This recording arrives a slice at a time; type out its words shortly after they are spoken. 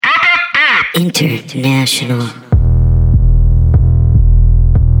International.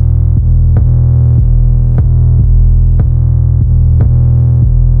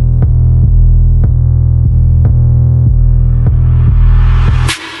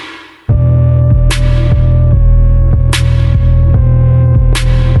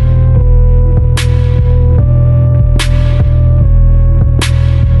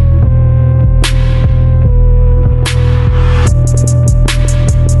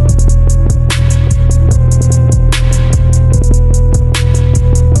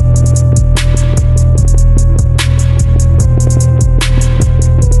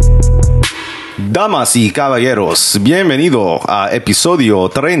 Damas y caballeros, bienvenido a episodio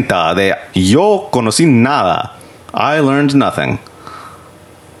 30 de Yo Conocí Nada. I Learned Nothing.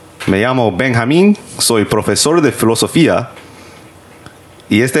 Me llamo Benjamín, soy profesor de filosofía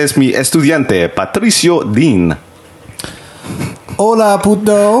y este es mi estudiante, Patricio Dean. Hola,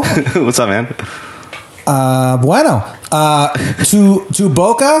 puto. What's up, man? Bueno, tu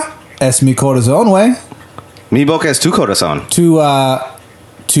boca es mi corazón, güey. Mi boca es tu corazón.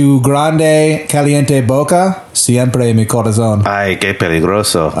 Tu grande, caliente boca, siempre mi corazón. Ay, qué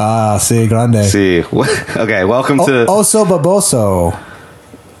peligroso. Ah, sí, grande. Sí. Okay, welcome to... Oso baboso.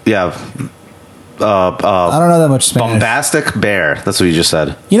 Yeah. I don't know that much Spanish. Bombastic bear. That's what you just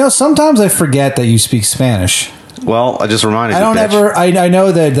said. You know, sometimes I forget that you speak Spanish. Well, I just reminded you, bitch. I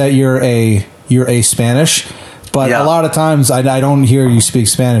know that you're a Spanish, but Yeah. a lot of times I don't hear you speak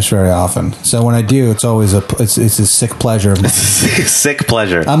Spanish very often. So when I do, it's always it's a sick pleasure. Sick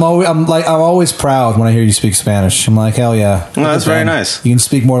pleasure. I'm always proud when I hear you speak Spanish. I'm like, hell yeah. Well, that's very nice. You can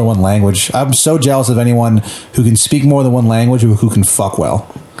speak more than one language. I'm so jealous of anyone who can speak more than one language or who can fuck well.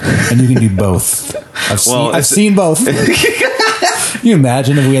 And you can do both. I've seen both. Can you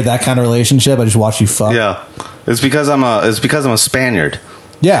imagine if we had that kind of relationship? I just watch you fuck. Yeah. It's because I'm a Spaniard.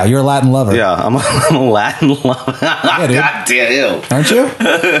 Yeah, you're a Latin lover. Yeah, I'm a Latin lover. Yeah, dude. God damn you. Aren't you?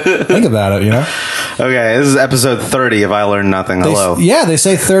 Think about it, you know? Okay, this is episode 30 of I Learned Nothing. Hello. They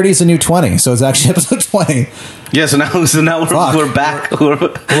say 30 is the new 20, so it's actually episode 20. Yeah, so now we're back.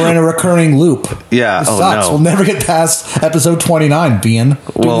 We're in a recurring loop. Yeah, This oh sucks. no. We'll never get past episode 29, Bean.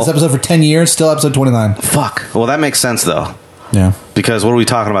 Doing this episode for 10 years, still episode 29. Fuck. Well, that makes sense, though. Yeah. Because what are we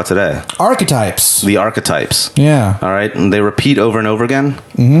talking about today? Archetypes. The archetypes. Yeah. All right? And they repeat over and over again.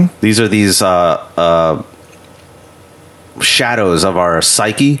 Mm-hmm. These are these shadows of our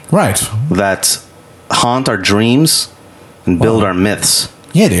psyche. Right. That haunt our dreams and build our myths.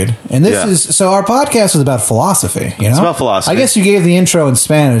 Yeah, dude. And this is so our podcast is about philosophy, you know? It's about philosophy. I guess you gave the intro in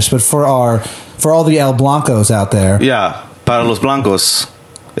Spanish, but for all the El Blancos out there. Yeah, para los blancos,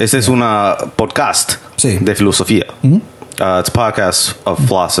 este es una podcast de filosofía. Mm-hmm. It's a podcast of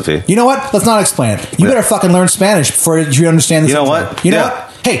philosophy. You know what? Let's not explain it. You better fucking learn Spanish before you understand this. You know intro. what? You know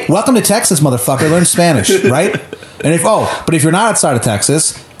what? Hey, welcome to Texas, motherfucker. Learn Spanish, right? And but if you're not outside of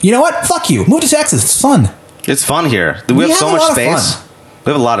Texas, you know what? Fuck you. Move to Texas. It's fun. It's fun here. We have so much space.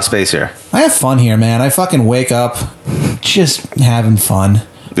 We have a lot of space here. I have fun here, man. I fucking wake up just having fun.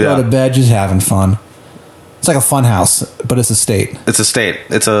 Go to bed just having fun. It's like a fun house, but it's a state. It's a state.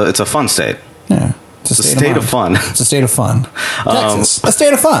 It's a fun state. Yeah. It's a state of fun. It's a state of fun. Texas, a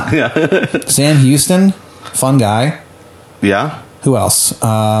state of fun. Yeah. Sam Houston, fun guy. Yeah. Who else?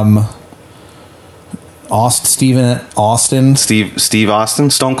 Steve Austin. Steve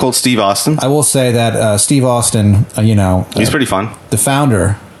Austin. Stone Cold Steve Austin. I will say that Steve Austin, he's pretty fun. The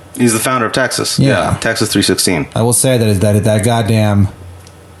founder. He's the founder of Texas. Yeah. Texas 316. I will say that goddamn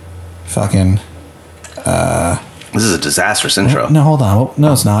fucking... This is a disastrous intro. No, hold on.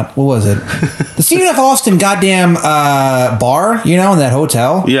 No, it's not. What was it? The Stephen F. Austin goddamn bar, in that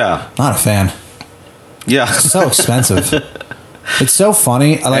hotel? Yeah. Not a fan. Yeah. It's so expensive. It's so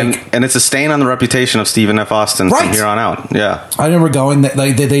funny. And it's a stain on the reputation of Stephen F. Austin from here on out. Yeah. I remember going,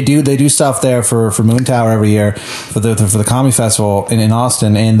 they do stuff there for Moon Tower every year for the comedy festival in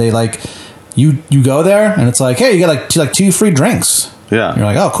Austin, and they you go there and it's like, hey, you get like 2 free drinks. Yeah. And you're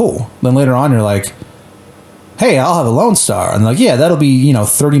like, oh, cool. Then later on you're like, hey, I'll have a Lone Star. And they're like, yeah, that'll be,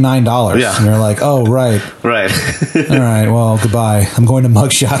 $39. Yeah. And you're like, oh, right. Right. All right, well, goodbye. I'm going to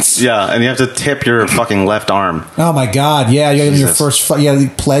Mugshots. Yeah, and you have to tip your fucking left arm. Oh, my God. Yeah, you're your first,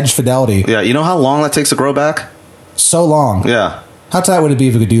 pledge fidelity. Yeah, you know how long that takes to grow back? So long. Yeah. How tight would it be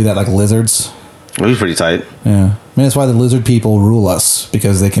if we could do that like lizards? It'd be pretty tight. Yeah. I mean, that's why the lizard people rule us,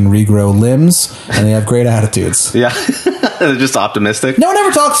 because they can regrow limbs and they have great attitudes. Yeah. They're just optimistic. No one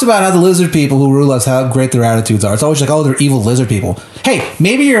ever talks about how the lizard people who rule us, how great their attitudes are. It's always like, oh, they're evil lizard people. Hey,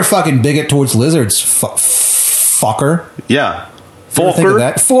 maybe you're a fucking bigot towards lizards, fucker. Yeah.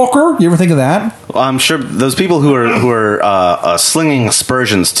 Fokker. You ever think of that? I'm sure those people who are slinging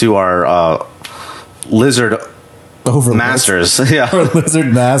aspersions to our lizard masters, our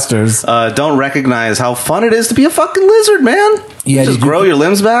lizard masters, don't recognize how fun it is to be a fucking lizard, man. Yeah, just grow your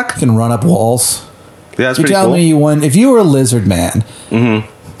limbs back. You can run up walls. Yeah, that's pretty cool. You tell me if you were a lizard man,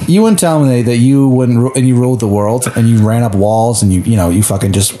 you wouldn't tell me that you wouldn't, and you ruled the world, and you ran up walls, and you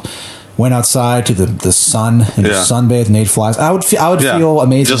fucking just went outside to the sun and just sunbathed and ate flies. I would feel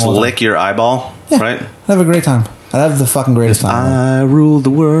amazing. Just lick your eyeball, right? I'd have a great time. I'd have the fucking greatest time. I ruled the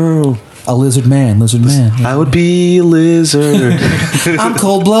world. A lizard man. Yeah. I would be a lizard. I'm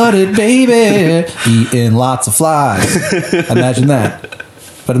cold-blooded, baby. Eating lots of flies. Imagine that.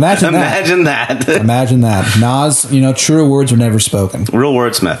 But imagine that. Nas, true words were never spoken. Real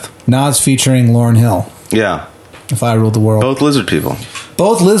wordsmith. Nas featuring Lauryn Hill. Yeah. If I Ruled the World. Both lizard people.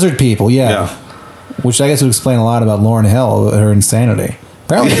 Yeah. Which I guess would explain a lot about Lauryn Hill, her insanity.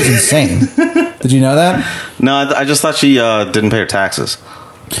 Apparently she's insane. Did you know that? No, I just thought she didn't pay her taxes.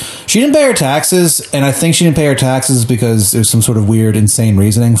 She didn't pay her taxes, and I think she didn't pay her taxes because there's some sort of weird, insane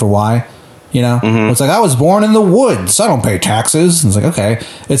reasoning for why. It's like, I was born in the woods, so I don't pay taxes. And it's like, okay.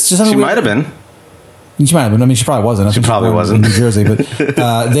 It's just she might have been. She might have been. I mean, she probably wasn't. She probably wasn't. In New Jersey, but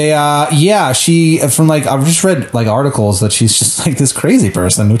she I've just read articles that she's just like this crazy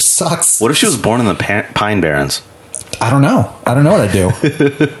person, which sucks. What if she was born in the Pine Barrens? I don't know what I'd do.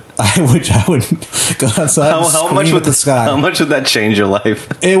 I would go outside and scream at the sky. How much would that change your life?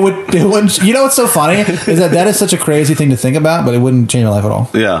 It wouldn't. You know what's so funny is that is such a crazy thing to think about, but it wouldn't change your life at all.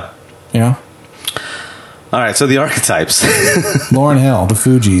 Yeah. All right, so the archetypes. Lauryn Hill, the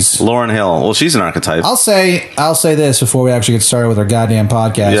Fugees. Lauryn Hill. Well, she's an archetype. I'll say this before we actually get started with our goddamn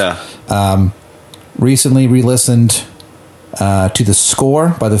podcast. Yeah. Recently re-listened to The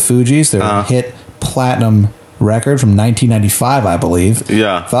Score by the Fugees. Their hit platinum record from 1995, I believe.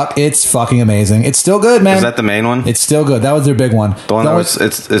 Yeah. Fuck, it's fucking amazing. It's still good, man. Is that the main one? It's still good. That was their big one. The one that was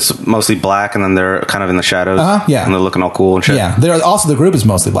it's mostly black, and then they're kind of in the shadows. Yeah. And they're looking all cool and shit. Yeah. They're also, the group is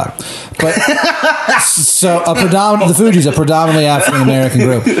mostly black. But so the Fugees, a predominantly African American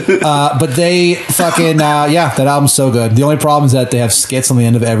group. But they fucking that album's so good. The only problem is that they have skits on the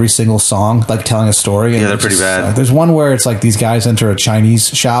end of every single song, like telling a story. Yeah, they're pretty bad. There's one where it's like these guys enter a Chinese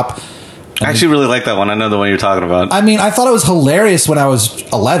shop. I actually really like that one. I know the one you're talking about. I mean, I thought it was hilarious when I was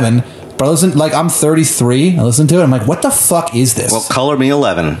 11, but I'm 33. I listened to it. I'm like, what the fuck is this? Well, color me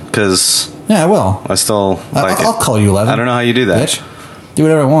 11, because I will. I still like it. I'll call you 11. I don't know how you do that. Bitch. Do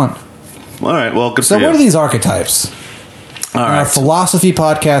whatever I want. All right. Well, good so for you. So what are these archetypes? All right. Our philosophy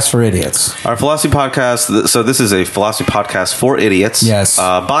podcast for idiots. Our philosophy podcast. So this is a philosophy podcast for idiots. Yes.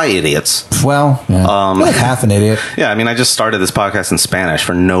 By idiots. Well, yeah. I'm like half an idiot. Yeah. I mean, I just started this podcast in Spanish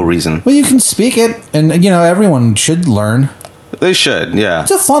for no reason. Well, you can speak it, and everyone should learn. They should. Yeah.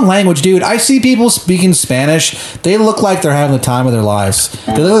 It's a fun language, dude. I see people speaking Spanish. They look like they're having the time of their lives.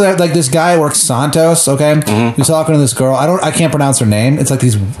 They look like this guy works Santos. Okay, He's talking to this girl. I can't pronounce her name. It's like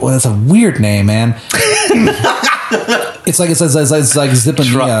it's a weird name, man. It's like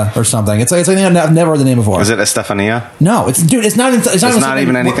Zippania or something. It's like I've never heard the name before. Is it Estefania? No, it's not. It's not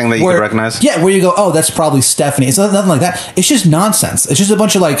even anything that you could recognize. Yeah, where you go, oh, that's probably Stephanie. It's nothing like that. It's just nonsense. It's just a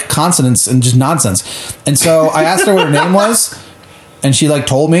bunch of like consonants and just nonsense. And so I asked her what her name was, and she like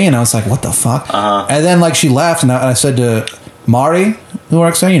told me, and I was like, what the fuck? And then like she left, and I said to Mari, who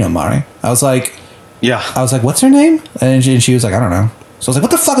works there, Mari. I was like, what's her name? And she was like, I don't know. So I was like,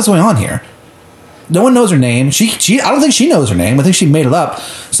 what the fuck is going on here? No one knows her name. I don't think she knows her name. I think she made it up.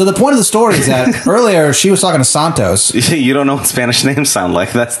 So the point of the story is that earlier she was talking to Santos. You don't know what Spanish names sound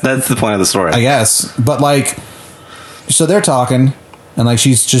like. That's the point of the story. I guess. But like, so they're talking, and like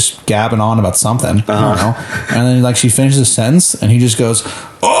she's just gabbing on about something. I don't know. And then like she finishes a sentence, and he just goes,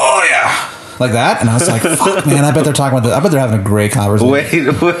 "Oh yeah." Like that, and I was like, "Fuck, man! I bet they're talking about this. I bet they're having a great conversation." Wait.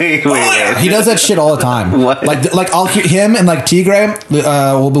 He does that shit all the time. What? Like I'll hear him and like Tigre.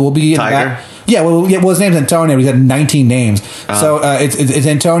 We'll be in Tiger. The back. Yeah, well, his name's Antonio. He's got 19 names. So it's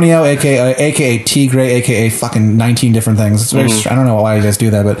Antonio, aka Tigre, aka fucking 19 different things. It's very. I don't know why you guys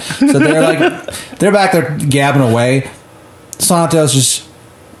do that, but so they're back there gabbing away. Santos just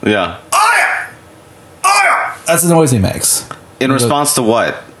that's the noise he makes. In response to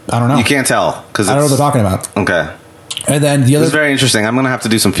what? I don't know. You can't tell because I don't know what they're talking about. Okay. And then the other. It's very interesting. I'm gonna have to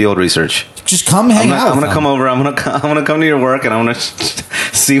do some field research. Just come hang out. I'm gonna come over. I'm gonna come to your work, and I'm gonna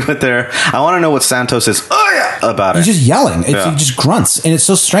see what they're. I want to know what Santos is about it. He's just yelling. He just grunts, and it's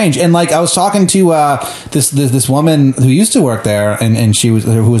so strange. And like I was talking to this woman who used to work there, and she was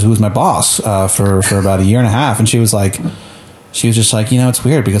who was my boss for about a year and a half, and she was just like, it's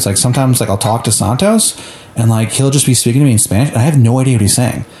weird because like sometimes like I'll talk to Santos, and like he'll just be speaking to me in Spanish, and I have no idea what he's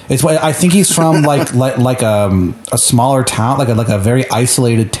saying. It's why I think he's from like a smaller town, like a very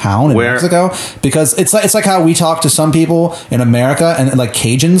isolated town in Mexico, because it's like how we talk to some people in America and like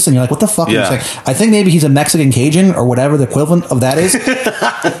Cajuns, and you're like, what the fuck are you saying? I think maybe he's a Mexican Cajun or whatever the equivalent of that is.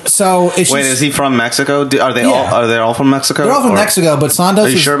 So it's is he from Mexico? Are they all from Mexico? They're all from Mexico, but Santos. Are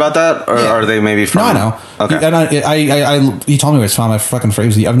you sure about that, or are they maybe from? No, I know. Okay. And he told me where it's from. I fucking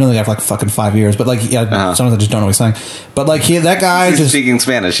phrased it. I've known the guy for like fucking 5 years, but like sometimes I just don't know what he's saying. But like that guy he's just speaking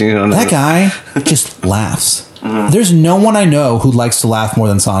Spanish. You don't know. That guy just laughs. There's no one I know who likes to laugh more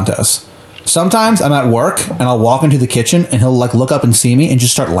than Santos. Sometimes I'm at work and I'll walk into the kitchen and he'll like look up and see me and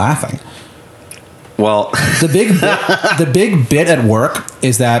just start laughing. Well, the big bit at work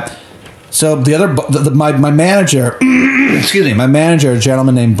is that. So my manager, excuse me, my manager, a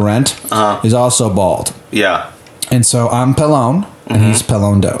gentleman named Brent, is also bald. Yeah. And so I'm Pelon, and he's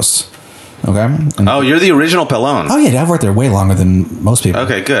Pelon Dos. Okay. And you're the original Pelon. Oh yeah, I've worked there way longer than most people.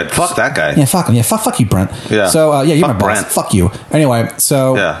 Okay, good. Fuck that guy. Yeah, fuck him. Yeah, fuck you, Brent. Yeah. So you're my boss. Brent. Fuck you. Anyway,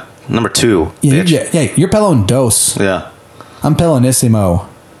 so yeah, number 2. Yeah, you're Pelon Dos. Yeah. I'm Pelonissimo.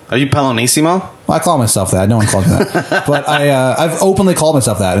 Are you Pelonissimo? Well, I call myself that. No one calls me that. But I've openly called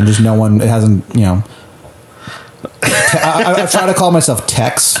myself that, and just no one. It hasn't. I've tried to call myself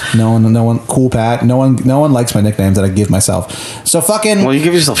Tex. No one. Cool Pat. No one likes my nicknames that I give myself. So fucking. Well, you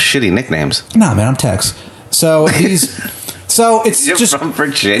give yourself shitty nicknames. Nah, man, I'm Tex. So it's You're just from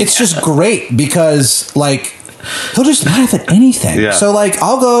Virginia. It's just great because like he'll just laugh at anything. Yeah. So like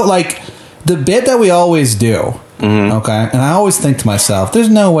I'll go like the bit that we always do. Okay, and I always think to myself, "There's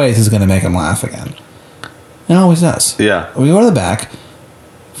no way this is going to make him laugh again." And it always does. Yeah. We go to the back.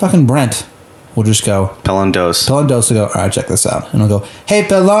 Fucking Brent will just go Pelon Dos. Pelon Dos will go, "All right, check this out," and I'll go, "Hey,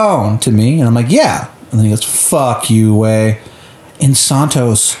 Pelon," to me, and I'm like, "Yeah," and then he goes, "Fuck you, way." And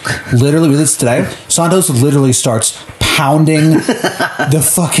Santos literally, with this today, Santos literally starts pounding the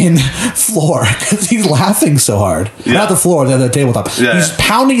fucking floor because he's laughing so hard. Yeah. Not the floor, the tabletop. Yeah, he's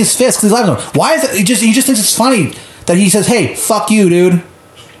pounding his fist because he's laughing. Why is it? He just thinks it's funny that he says, "Hey, fuck you, dude."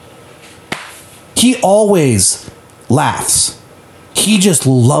 He always laughs. He just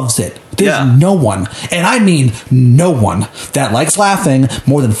loves it. There's no one, and I mean no one, that likes laughing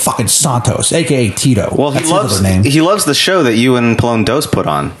more than fucking Santos, aka Tito. Well, he loves the show that you and Pelon Dos put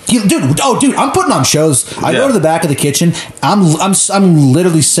on. Dude, I'm putting on shows. I go to the back of the kitchen. I'm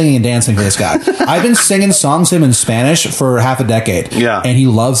literally singing and dancing for this guy. I've been singing songs to him in Spanish for half a decade. Yeah, and he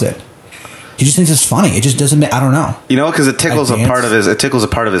loves it. He just thinks it's funny. It just doesn't. I don't know. You know, because it tickles a part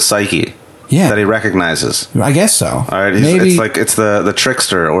of his psyche. Yeah. That he recognizes. I guess so. All right. Maybe. It's like it's the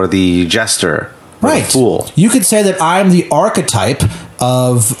trickster or the jester. Or right. The fool. You could say that I'm the archetype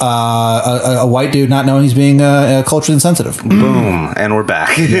of a white dude not knowing he's being culturally insensitive. Boom. And we're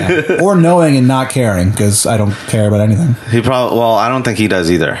back. Yeah. Or knowing and not caring, because I don't care about anything. I don't think he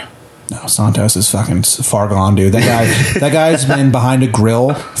does either. No, Santos is fucking far gone, dude. That guy's been behind a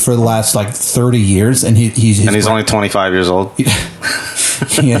grill for the last like 30 years, and he's only 25 years old.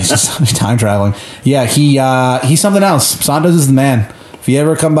 Yeah, he's just time traveling. Yeah, he's something else. Santos is the man. If you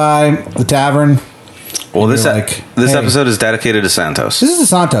ever come by the tavern, well, this episode is dedicated to Santos. This is to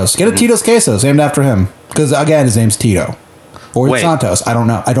Santos. Get a Tito's Quesos named after him, because again, his name's Tito. Or it's Santos. I don't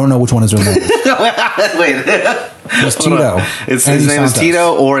know. I don't know which one is real name. Wait. It's Tito. His name is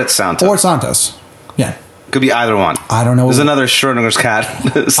Tito, or it's Santos. Or Santos. Yeah. Could be either one. I don't know. There's another Schrodinger's cat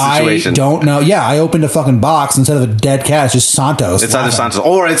situation. I don't know. Yeah, I opened a fucking box instead of a dead cat. It's just Santos. It's either Santos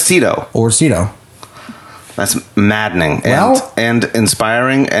or it's Tito. Or it's Tito. That's maddening and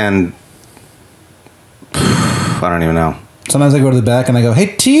inspiring and I don't even know. Sometimes I go to the back and I go,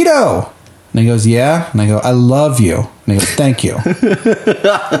 "Hey, Tito." And he goes, "Yeah." And I go, "I love you." And he goes, "Thank you."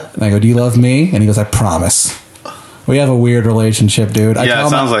 And I go, "Do you love me?" And he goes, "I promise." We have a weird relationship, dude. It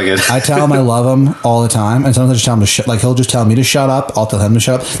sounds like it. I tell him I love him all the time, and sometimes I just tell him to shut. Like he'll just tell me to shut up. I'll tell him to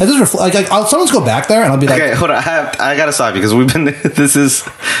shut up. That doesn't I'll sometimes go back there and I'll be like, "Okay, hold on. I gotta stop because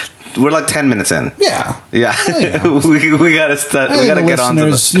we're like 10 minutes in." Yeah. we gotta get on to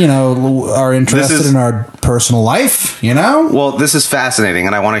this. Are interested in our personal life. Well, this is fascinating,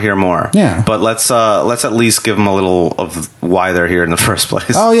 and I want to hear more. Yeah. But let's at least give them a little of why they're here in the first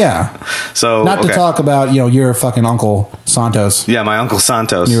place. Oh yeah. So not to talk about your fucking Uncle Santos. Yeah, my Uncle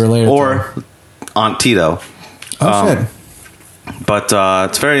Santos. You're related or Aunt Tito. Oh shit. But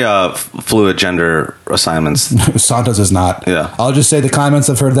it's very fluid gender assignments. Santos is not. Yeah. I'll just say the comments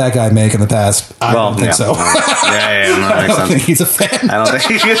I've heard that guy make in the past. I don't think so. I don't think he's a fan. I don't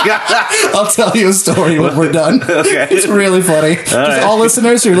think he's got that. I'll tell you a story when we're done. Okay. It's really funny. All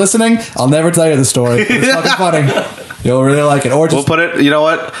listeners who are listening, I'll never tell you the story. It's fucking funny. You'll really like it. Or just We'll put it. You know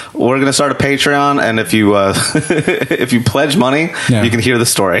what? We're gonna start a Patreon, and if you if you pledge money, Yeah. you can hear the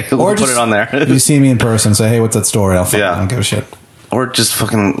story. We'll or put it on there. You see me in person, say, "Hey, what's that story?" I'll fucking, I don't give a shit. Or just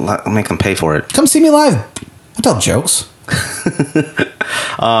fucking make them pay for it. Come see me live. I tell jokes.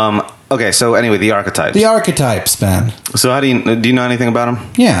 Okay, so anyway, the archetypes. The archetypes, man. So how do you know anything about them?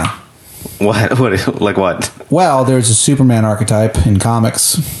 Yeah. What like what? Well, there's a Superman archetype in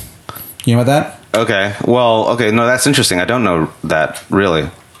comics. You know about that? Okay. Well, okay. No, that's interesting. I don't know that really.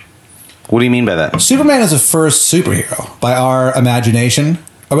 What do you mean by that? Superman is the first superhero by our imagination.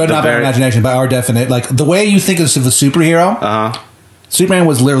 Or not by our imagination, by our definite. Like the way you think of a superhero. Superman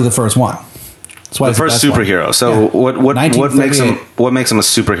was literally the first one. That's why the first superhero. One. So Yeah. what makes him a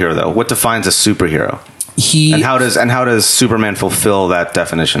superhero though? What defines a superhero? And how does Superman fulfill that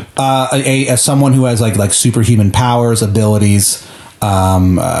definition? As someone who has like superhuman powers, abilities,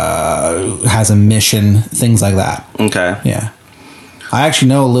 has a mission, things like that. Okay. Yeah. I actually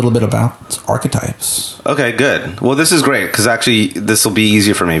know a little bit about archetypes. Okay, good. Well, this is great because actually this will be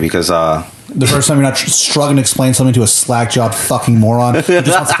easier for me because the first time you're not struggling to explain something to a slack-jawed fucking moron who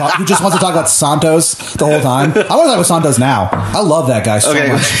just wants to talk about Santos the whole time. I want to talk about Santos now. I love that guy so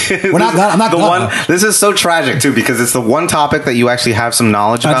much. I'm not gonna. This is so tragic too because it's the one topic that you actually have some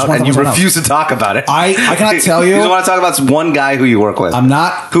knowledge about and you refuse to talk about it. I cannot tell you. You want to talk about one guy who you work with. I'm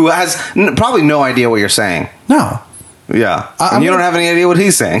not. Who has probably no idea what you're saying. No. Yeah. And you don't have any idea what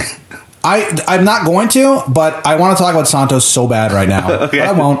he's saying. I'm not going to, but I want to talk about Santos so bad right now. Okay. But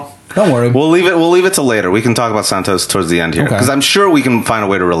I won't. Don't worry. We'll leave it till later. We can talk about Santos towards the end here because I'm sure we can find a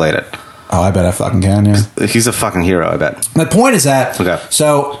way to relate it. Oh, I bet I fucking can, yeah. He's a fucking hero, I bet. My point is that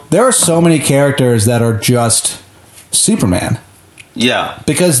so there are so many characters that are just Superman. Yeah.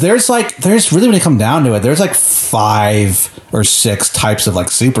 Because there's really, when it come down to it, there's like 5 or 6 types of like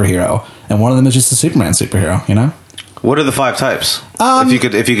superhero, and one of them is just a Superman superhero, you know? What are the 5 types? If you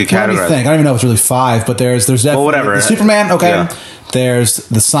could categorize. Let me think. I don't even know if it's really 5, but there's definitely whatever. The Superman. Okay, yeah. There's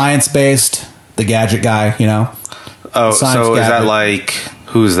the science-based, the gadget guy. You know. Oh, so gadget. Is that like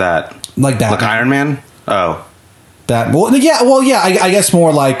who's that? Like that? Like Iron Man? Oh, that. Well, yeah. I guess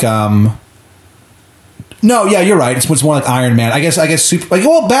more like. No, yeah, you're right. It's more like Iron Man. I guess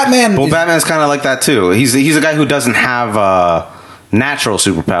Batman. Well, Batman's kind of like that too. He's a guy who doesn't have natural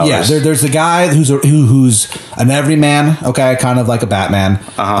superpowers. Yeah, there's the guy who's an everyman, okay, kind of like a Batman.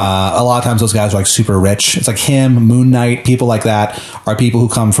 A lot of times those guys are like super rich. It's like him, Moon Knight, people like that are people who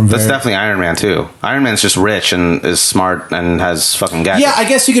come from That's definitely Iron Man too. Iron Man's just rich and is smart and has fucking gadgets. Yeah, I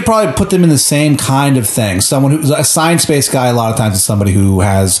guess you could probably put them in the same kind of thing. Someone who's a science-based guy a lot of times is somebody who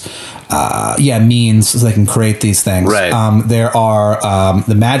has means so they can create these things. Right. There are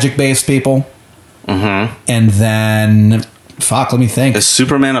the magic-based people. Mm-hmm. And then let me think. Is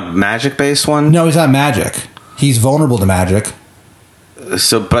Superman a magic-based one? No, he's not magic. He's vulnerable to magic.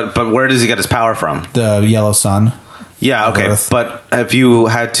 So, but where does he get his power from? The yellow sun. Yeah, okay. Earth. But if you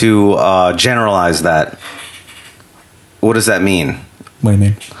had to generalize that, what does that mean? What do you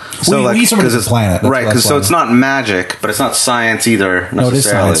mean? So we from a planet. Right, because so it's not magic, but it's not science either, necessarily. No, it is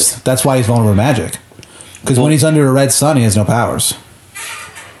science. That's why he's vulnerable to magic. Because when he's under a red sun, he has no powers.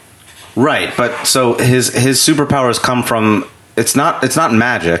 Right, but so his superpowers come from it's not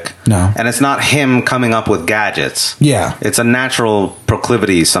magic. No. And it's not him coming up with gadgets. Yeah. It's a natural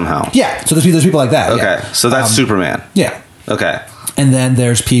proclivity somehow. Yeah. So there's people like that. Okay. Yeah. So that's Superman. Yeah. Okay. And then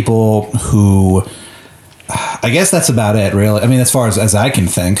there's people who I guess that's about it, really. I mean, as far as I can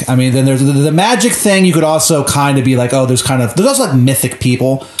think. I mean, then there's the magic thing. You could also kind of be like, oh, there's also like mythic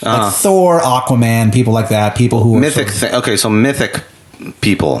people, like Thor, Aquaman, people like that. People who mythic. Okay, so mythic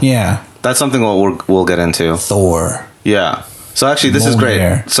people. Yeah, that's something we'll get into. Thor. Yeah. So actually, this is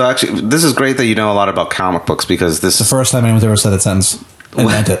great. So actually, this is great that you know a lot about comic books because this is the first time anyone's ever said that sentence and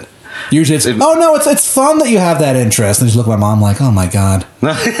meant it. Usually it's it's fun that you have that interest. And just look at my mom like, oh my god,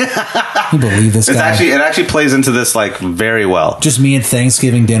 you believe this guy? It actually plays into this like very well. Just me at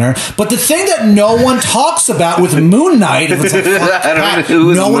Thanksgiving dinner. But the thing that no one talks about with Moon Knight,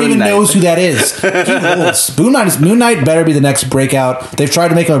 no one even knows who that is. Moon Knight better be the next breakout. They've tried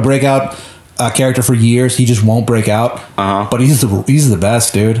to make him a breakout character for years. He just won't break out. But he's the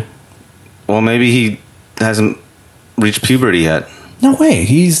best, dude. Well, maybe he hasn't reached puberty yet. No way.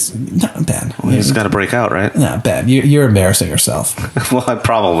 He's not bad. Well, he's got to break out, right? No, bad. You're embarrassing yourself. Well, I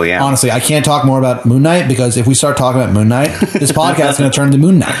probably am. Honestly, I can't talk more about Moon Knight because if we start talking about Moon Knight, this podcast is going to turn into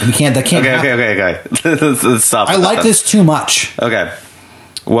Moon Knight. We can't. That can't. Okay. Let's stop. I like this too much. Okay.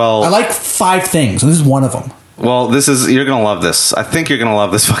 Well, I like 5 things, and this is one of them. Well, you're going to love this. I think you're going to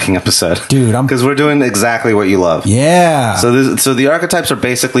love this fucking episode. Dude, because we're doing exactly what you love. Yeah. So the archetypes are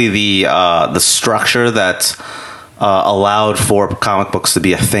basically the structure that allowed for comic books to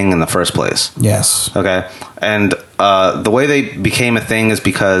be a thing in the first place. Yes. Okay, and the way they became a thing is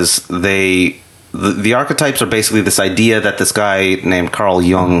because the archetypes are basically this idea that this guy named Carl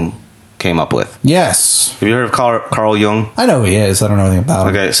Jung came up with. Yes. Have you heard of Carl Jung? I know who he is. I don't know anything about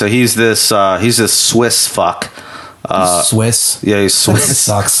him. Okay, so he's this Swiss fuck. Swiss? Yeah, he's Swiss. It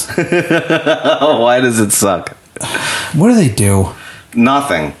sucks. Why does it suck? What do they do?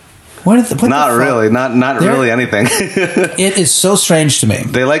 Nothing. What Not really. Not really anything. It is so strange to me.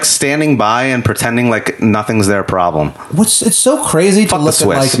 They like standing by and pretending like nothing's their problem. It's so crazy to look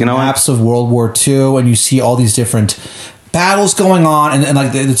Swiss, at like you know maps of World War II and you see all these different battles going on and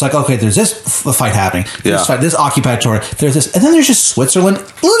like it's like, okay, there's this fight happening, this fight, this occupied territory, there's this, and then there's just Switzerland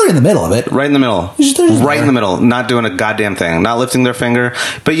literally in the middle of it. Right in the middle. Right in the middle. Not doing a goddamn thing. Not lifting their finger.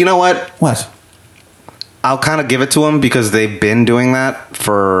 But you know what? What? I'll kind of give it to them because they've been doing that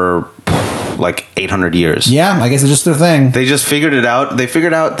for like 800 years. Yeah, I guess it's just their thing. They just figured it out. They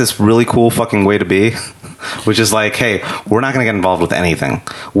figured out this really cool fucking way to be, which is like, hey, we're not going to get involved with anything.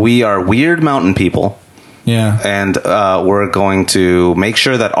 We are weird mountain people. Yeah. And we're going to make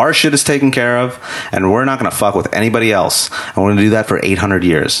sure that our shit is taken care of, and we're not going to fuck with anybody else. And we're going to do that for 800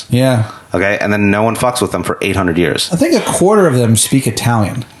 years. Yeah. Okay? And then no one fucks with them for 800 years. I think a quarter of them speak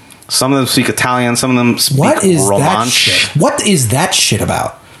Italian. Some of them speak Italian. Some of them speak What is Romansh. that shit? What is that shit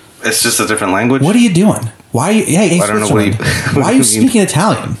about? It's just a different language. What are you doing? Why are you... Hey, I don't know why are you speaking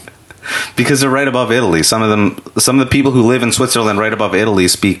Italian? Because they're right above Italy. Some of the people who live in Switzerland right above Italy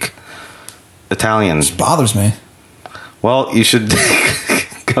speak Italian. It bothers me. Well, you should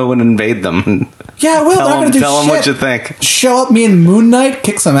go and invade them. Yeah, well, they're not going to do tell shit. them what you think. Show up me and Moon Knight,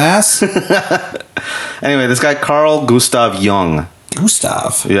 kick some ass. Anyway, this guy Carl Gustav Jung.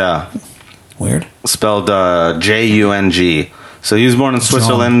 Gustav. Yeah. Weird. Spelled Jung. So he was born in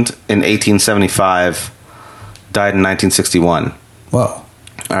Switzerland in 1875. Died in 1961. Whoa. All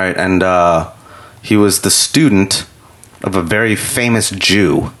right, and he was the student of a very famous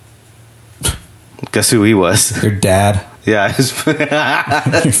Jew. Guess who he was? Your dad. Yeah.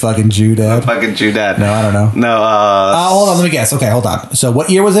 Your fucking Jew dad. Fucking Jew dad. No, I don't know. No. Hold on, let me guess. Okay, hold on. So what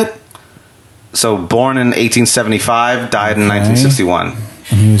year was it? So born in 1875, died in 1961.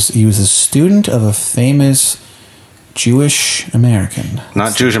 And he was a student of a famous Jewish American.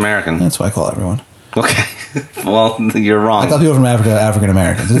 Not Jewish American. That's what I call everyone. Okay. Well, you're wrong. I call people from Africa African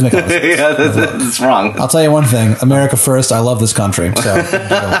Americans. It doesn't make sense. Yeah, that's wrong. I'll tell you one thing. America first. I love this country. So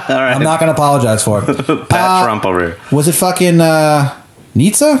right. I'm not going to apologize for it. Pat Trump over here. Was it fucking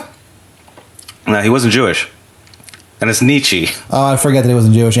Nietzsche? No, he wasn't Jewish. And it's Nietzsche. Oh, I forget that he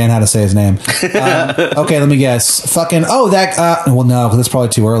wasn't Jewish and how to say his name. Okay, let me guess. Fucking, well, no, because it's probably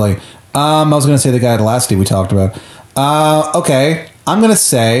too early. I was going to say the guy at Elasty we talked about. Okay, I'm going to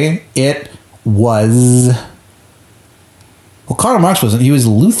say it was... Well, Karl Marx wasn't. He was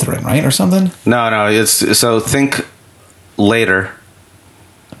Lutheran, right? Or something? No, it's... So think later.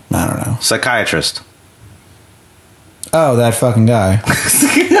 I don't know. Psychiatrist. Oh, that fucking guy.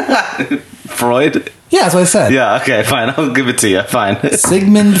 Freud? Yeah, that's what I said. Yeah, okay, fine. I'll give it to you. Fine.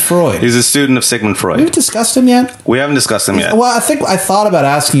 Sigmund Freud. He's a student of Sigmund Freud. Have we discussed him yet? We haven't discussed him yet. Well, I think I thought about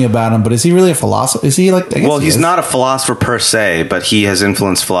asking about him, but is he really a philosopher? Is he like... I guess Well, he's is. not a philosopher per se, but he has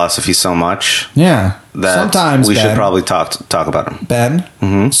influenced philosophy so much Yeah. that Sometimes, we should Ben, probably talk about him.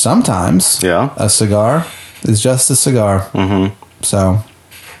 Ben, sometimes Yeah. a cigar is just a cigar. Mm-hmm. So...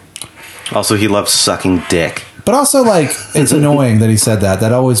 Also, he loves sucking dick. But also, like, it's annoying that he said that.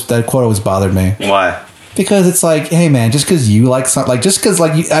 That quote always bothered me. Why? Because it's like, hey, man, just because you like something... Like, just because,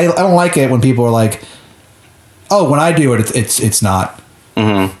 like, I don't like it when people are like, oh, when I do it, it's not.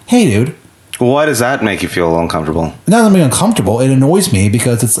 Mm-hmm. Hey, dude. Why does that make you feel uncomfortable? Not that I'm uncomfortable. It annoys me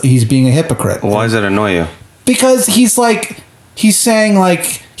because he's being a hypocrite. Why does it annoy you? Because he's saying,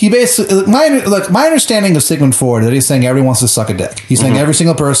 like, he basically, my understanding of Sigmund Freud is that he's saying everyone wants to suck a dick. He's saying every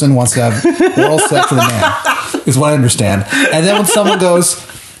single person wants to have oral sex with a man, is what I understand. And then when someone goes,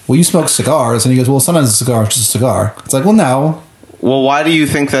 well, you smoke cigars, and he goes, well, sometimes a cigar is just a cigar. It's like, well, no. Well, why do you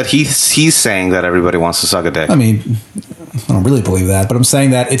think that he's saying that everybody wants to suck a dick? I mean, I don't really believe that, but I'm saying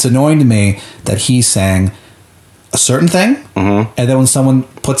that it's annoying to me that he's saying a certain thing, and then when someone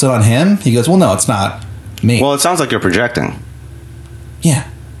puts it on him, he goes, well, no, it's not me. Well, it sounds like you're projecting. Yeah.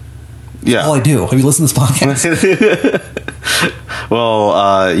 Yeah. All I do. Have you listened to this podcast?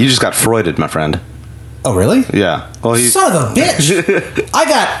 Well, you just got Freuded, my friend. Oh, really? Yeah. Well, Son of a bitch! I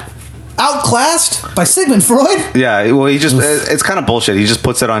got outclassed by Sigmund Freud? Yeah, well, it's kind of bullshit. He just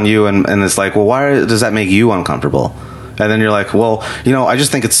puts it on you, and it's like, well, why does that make you uncomfortable? And then you're like, well, I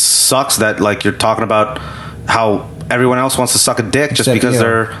just think it sucks that, like, you're talking about how everyone else wants to suck a dick just Except because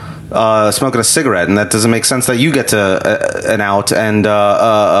you. smoking a cigarette, and that doesn't make sense that you get to an out, and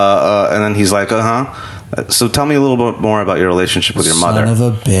then he's like, so tell me a little bit more about your relationship with your mother. Son of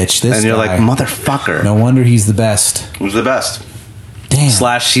a bitch. This and you're guy. like, motherfucker. No wonder he's the best. Who's the best?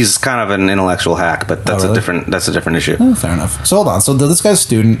 Damn. / he's kind of an intellectual hack, but that's really? a different issue. Oh, fair enough. So hold on. So this guy's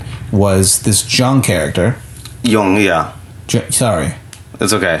student was this Jung character. Jung, yeah. Sorry.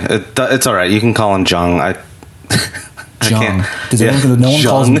 It's okay. It's all right. You can call him Jung. Jung. No one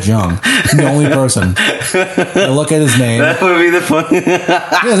calls him Jung. He's the only person. I look at his name. That would be the fun.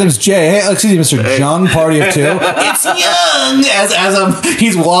 His name's Jay. Hey, excuse me, Mr. Jung, party of two. It's Young! As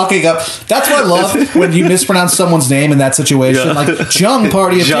he's walking up. That's what I love when you mispronounce someone's name in that situation. Yeah. Like, Jung,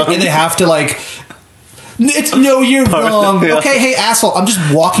 party of two. And they have to, like... You're wrong. Yeah. Okay, hey, asshole, I'm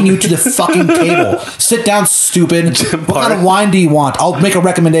just walking you to the fucking table. Sit down, stupid. What kind of wine do you want? I'll make a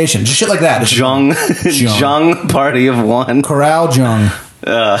recommendation. Just shit like that. Jung party of one. Corral Jung.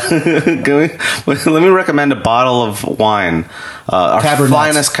 Let me recommend a bottle of wine. Our Cabernet.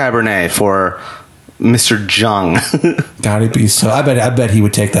 finest Cabernet for Mr. Jung. God, he'd be so... I bet he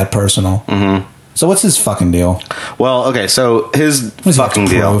would take that personal. Mm-hmm. So what's his fucking deal? Well, okay, so his fucking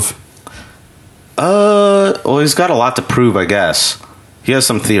deal... Prove? Well, he's got a lot to prove, I guess. He has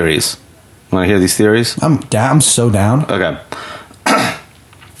some theories. Want to hear these theories? I'm so down. Okay.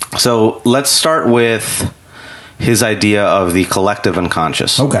 So let's start with his idea of the collective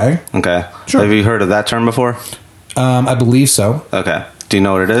unconscious. Okay. Sure. Have you heard of that term before? I believe so. Okay. Do you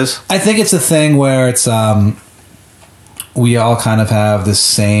know what it is? I think it's a thing where it's we all kind of have the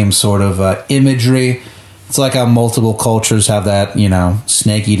same sort of imagery. It's like how multiple cultures have that,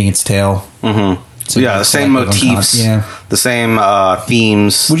 snake eating its tail. Mm-hmm. Yeah, the same motifs. The same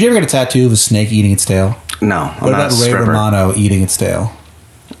themes. Would you ever get a tattoo of a snake eating its tail? No. What about Ray Romano eating its tail?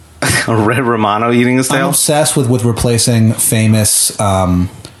 Ray Romano eating his tail? I'm obsessed with replacing famous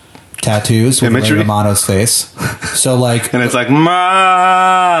tattoos with imagery? Ray Romano's face. So like, and it's like,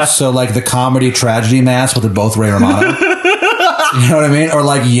 ma. So like the comedy tragedy mask, but they're both Ray Romano. You know what I mean? Or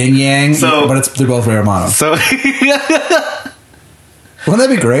like yin yang, but they're both Ray Romano. So wouldn't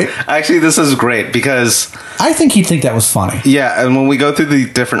that be great? Actually, this is great because I think he'd think that was funny. Yeah, and when we go through the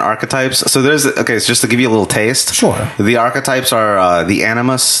different archetypes, so there's so just to give you a little taste. Sure. The archetypes are the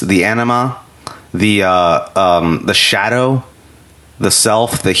animus, the anima, the shadow, the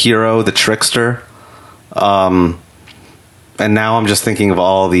self, the hero, the trickster. And now I'm just thinking of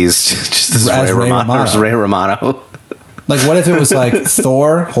all these just as Ray Romano. Like, what if it was like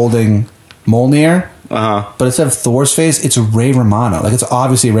Thor holding Mjolnir? Uh-huh. But instead of Thor's face, it's Ray Romano. Like, it's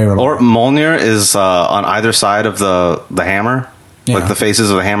obviously Ray Romano. Or Mjolnir is on either side of the hammer. Yeah. Like the faces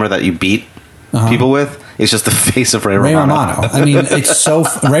of the hammer that you beat people with. It's just the face of Ray Romano. I mean, it's so...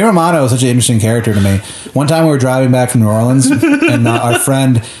 Ray Romano is such an interesting character to me. One time we were driving back from New Orleans, and our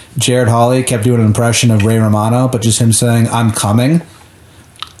friend Jared Hawley kept doing an impression of Ray Romano, but just him saying, "I'm coming."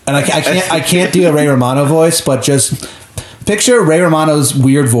 And I can't do a Ray Romano voice, but just... Picture Ray Romano's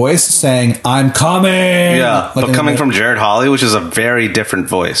weird voice saying, "I'm coming." Yeah, but coming from Jared Hawley, which is a very different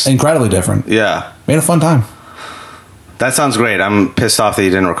voice. Incredibly different. Yeah. Made a fun time. That sounds great. I'm pissed off that you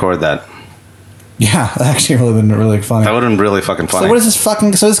didn't record that. Yeah, that actually would have been really funny. That would have been really fucking funny. So what is this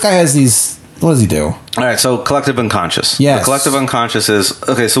fucking... So this guy has these... What does he do? All right, so collective unconscious. Yes. The collective unconscious is...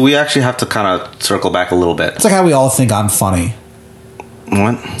 Okay, so we actually have to kind of circle back a little bit. It's like how we all think I'm funny.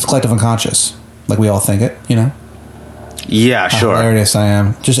 What? It's collective unconscious. Like we all think it, Yeah, sure. How hilarious I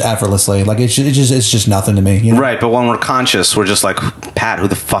am, just effortlessly. Like it's just nothing to me. Right, but when we're conscious, we're just like, Pat, who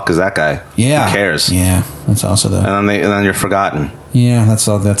the fuck is that guy? Yeah, who cares? Yeah, that's also the. And then you're forgotten. Yeah, that's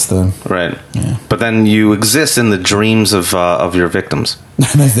the right. Yeah, but then you exist in the dreams of your victims.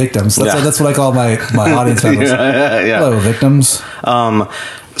 My victims. That's what I call my audience members. Yeah. Hello, victims.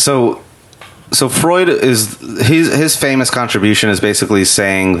 So Freud is his famous contribution is basically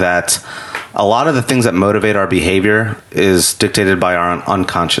saying that a lot of the things that motivate our behavior is dictated by our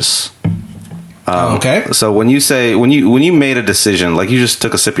unconscious. Okay. So when you made a decision, like you just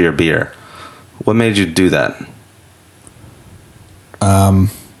took a sip of your beer, what made you do that?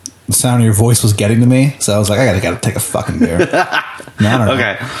 The sound of your voice was getting to me, so I was like, I gotta take a fucking beer. No, I don't know.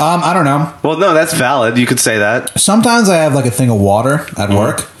 Okay. I don't know. Well, no, that's valid. You could say that. Sometimes I have like a thing of water at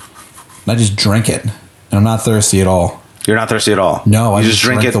work, and I just drink it, and I'm not thirsty at all. You're not thirsty at all. No, I just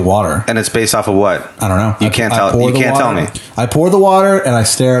drink the water, and it's based off of what? I don't know. You can't tell. You can't tell me. I pour the water, and I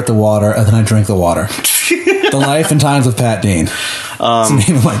stare at the water, and then I drink the water. The Life and Times of Pat Dean. It's the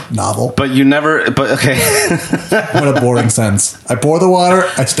name of my novel. But you never. But okay. What a boring sentence. I pour the water.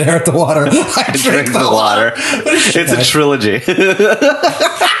 I stare at the water. I drink the water. It's a trilogy.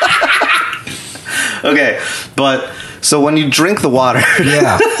 Okay, but so when you drink the water,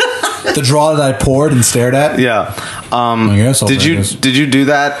 yeah. The draw that I poured and stared at. Yeah. Did you do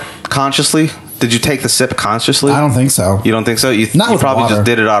that consciously? Did you take the sip consciously? I don't think so. You don't think so? You probably just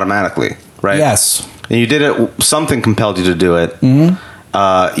did it automatically, right? Yes. And you did it. Something compelled you to do it.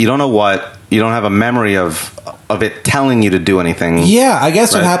 Mm-hmm. You don't know what. You don't have a memory of it telling you to do anything. Yeah, I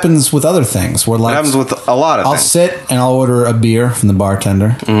guess it happens with other things. Where like it happens with a lot of things. I'll sit and I'll order a beer from the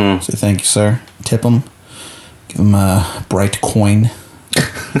bartender. Mm-hmm. Say thank you, sir. Tip him. Give him a bright coin.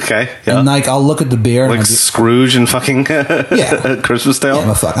 Okay. Yeah. And like I'll look at the beer, like Scrooge and fucking Christmas Tale.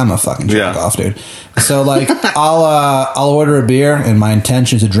 Yeah, I'm a fucking jerk off, dude. So like I'll order a beer, and my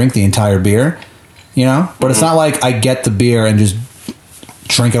intention is to drink the entire beer, But it's not like I get the beer and just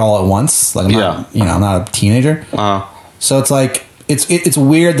drink it all at once. Like I'm not a teenager. So it's like it's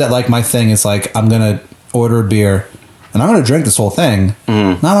weird that like my thing is like I'm gonna order a beer. And I'm going to drink this whole thing,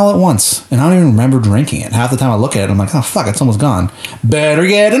 not all at once. And I don't even remember drinking it. Half the time I look at it, I'm like, oh, fuck, it's almost gone. Better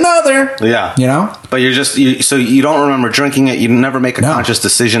get another. Yeah. But so you don't remember drinking it. You never make a conscious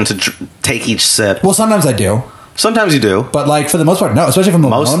decision to take each sip. Well, sometimes I do. Sometimes you do. But like for the most part, no. Especially if I'm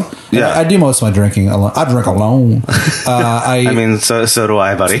alone. Yeah. I do most of my drinking alone. I drink alone. I mean, so do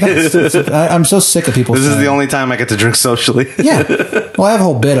I, buddy. I'm so sick of people This is the only time I get to drink socially. Yeah. Well, I have a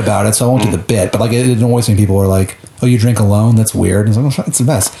whole bit about it, so I won't do the bit. But like it annoys me. People are like, oh, you drink alone? That's weird. It's like, it's the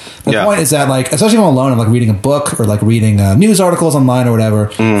best. The point is that, like, especially if I'm alone, I'm like reading a book or like reading news articles online or whatever,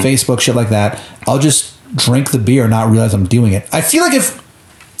 Facebook, shit like that. I'll just drink the beer and not realize I'm doing it. I feel like if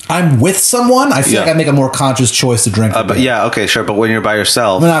I'm with someone, I feel like I make a more conscious choice to drink the beer. But yeah, okay, sure. But when you're by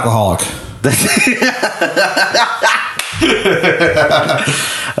yourself... I'm an alcoholic.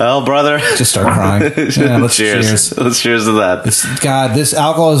 Well, brother. Just start crying. Yeah, let's cheers. Let's cheers to that. This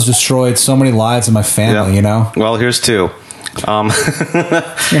alcohol has destroyed so many lives in my family, Well, here's two.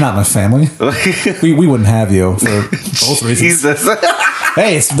 You're not my family. we wouldn't have you for both reasons. Jesus.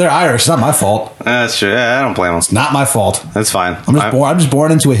 Hey, they're Irish. It's not my fault. That's true. Yeah, I don't blame them. It's not my fault. That's fine. I'm just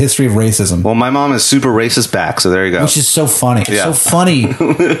born into a history of racism. Well, my mom is super racist back, so there you go. Which is so funny. It's so funny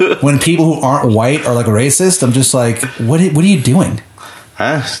when people who aren't white are like racist. I'm just like, what are you doing?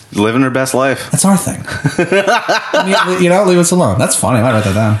 Living her best life. That's our thing. Leave us alone. That's funny. I might write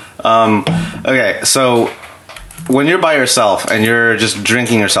that down. Okay, so when you're by yourself and you're just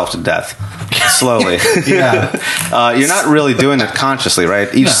drinking yourself to death slowly, you're not really doing it consciously,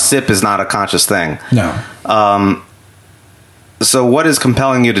 right? Each sip is not a conscious thing. No. So what is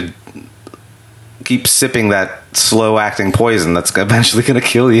compelling you to keep sipping that slow-acting poison that's eventually going to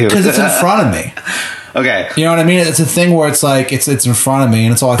kill you? Because it's in front of me. Okay. You know what I mean? It's a thing where it's like it's in front of me,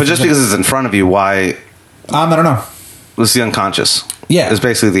 and it's all. But just because it's in front of you, why? I don't know. It's the unconscious. Yeah, is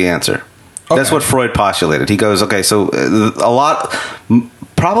basically the answer. Okay. That's what Freud postulated. He goes, okay, so a lot,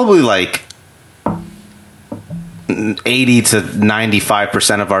 probably like 80 to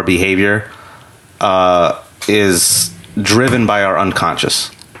 95% of our behavior is driven by our unconscious.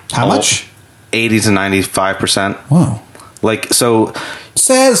 How much? 80 to 95%. Wow. Like, so.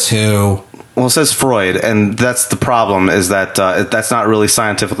 Says who? Well, it says Freud, and that's the problem, is that that's not really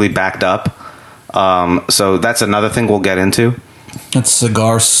scientifically backed up. So that's another thing we'll get into. That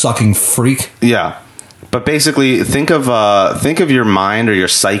cigar-sucking freak. Yeah. But basically, think of your mind or your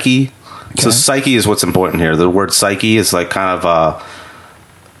psyche. Okay. So psyche is what's important here. The word psyche is like kind of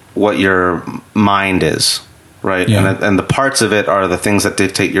what your mind is, right? Yeah. And the parts of it are the things that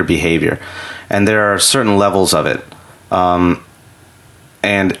dictate your behavior. And there are certain levels of it.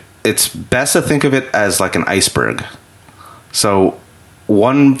 And it's best to think of it as like an iceberg. So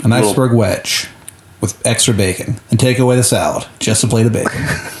an iceberg wedge with extra bacon, and take away the salad. Just a plate of bacon.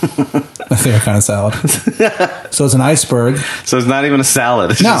 My favorite kind of salad. So it's an iceberg. So it's not even a salad.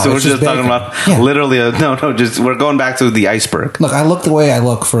 We're just talking about literally we're going back to the iceberg. Look, I look the way I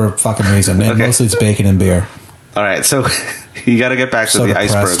look for a fucking reason, and mostly it's bacon and beer. All right, so you got to get back to the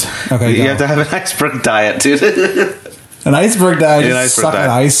depressed. Iceberg. Okay, you have to have an iceberg diet, dude. An iceberg diet, just suck on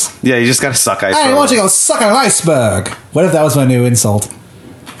ice. Yeah, you just got to suck ice. Hey, why don't you go suck on an iceberg? What if that was my new insult?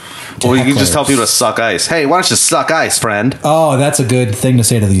 Well, you can just tell people to suck ice. Hey, why don't you suck ice, friend? Oh, that's a good thing to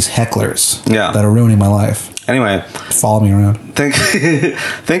say to these hecklers. Yeah. That are ruining my life. Anyway, follow me around.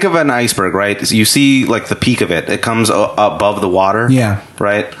 Think of an iceberg, right? So you see like the peak of it. It comes above the water. Yeah.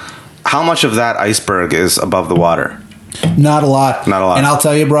 Right? How much of that iceberg is above the water? Not a lot. Not a lot. And I'll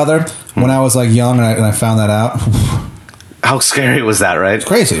tell you, brother, when I was like young and I found that out. How scary was that, right? It's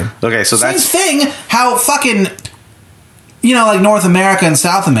crazy. Okay, so same thing. How fucking, like North America and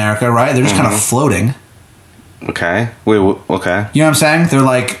South America, right? They're just kind of floating. Okay. Wait. Okay. You know what I'm saying? They're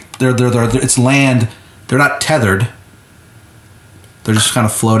like they're it's land. They're not tethered. They're just kind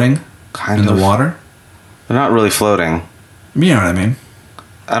of floating in the water. They're not really floating. You know what I mean?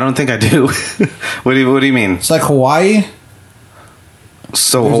 I don't think I do. What do you mean? It's like Hawaii.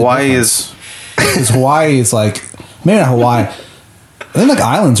 So Hawaii is... Because Hawaii is like... Maybe not Hawaii. I think like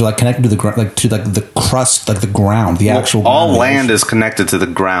islands are like connected to the the crust, like the ground, the actual. All ground land is connected to the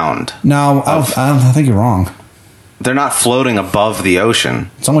ground. No, I think you're wrong. They're not floating above the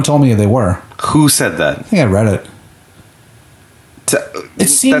ocean. Someone told me they were. Who said that? I think I read it. It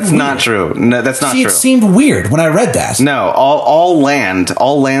seemed that's weird. not true. No, that's not true. It seemed weird when I read that. No, all land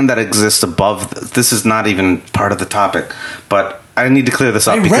that exists above. This is not even part of the topic, but I need to clear this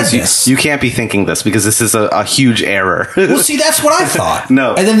up because you can't be thinking this because this is a huge error. Well, see, that's what I thought.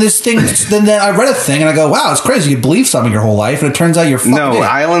 No, and then then I read a thing and I go, "Wow, it's crazy! You believe something your whole life, and it turns out you're fucking no."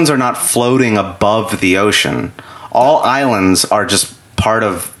 Islands are not floating above the ocean. All islands are just part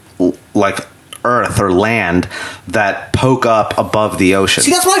of like earth or land that poke up above the ocean.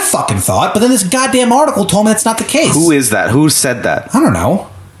 See, that's what I fucking thought. But then this goddamn article told me that's not the case. Who is that? Who said that? I don't know.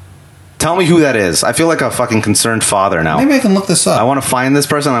 Tell me who that is. I feel like a fucking concerned father now. Maybe I can look this up. I want to find this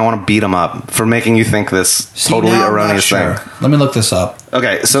person. I want to beat him up for making you think this totally erroneous thing. Let me look this up.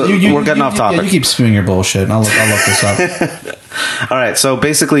 Okay, so we're getting off topic. Yeah, you keep spewing your bullshit, and I'll look this up. All right, so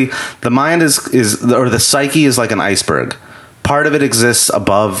basically, the mind is the psyche is like an iceberg. Part of it exists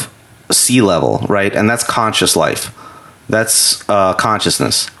above sea level, right? And that's conscious life. That's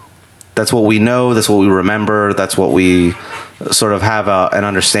consciousness. That's what we know. That's what we remember. That's what we sort of have an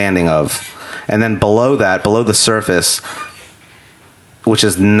understanding of. And then below that, below the surface, which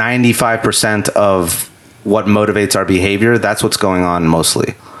is 95% of what motivates our behavior, that's what's going on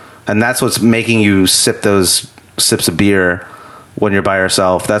mostly. And that's what's making you sip those sips of beer when you're by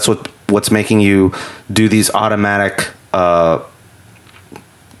yourself. That's what's making you do these automatic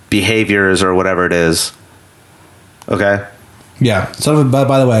behaviors or whatever it is. Okay? Yeah. So,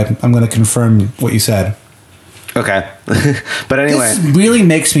 by the way, I'm going to confirm what you said. Okay. But anyway. This really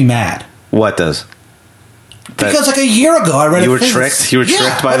makes me mad. What does? Because like a year ago, I read You were tricked? You were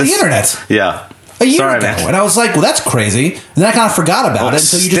tricked by this? the internet. Yeah. A year ago. Man. And I was like, well, that's crazy. And then I kind of forgot about it.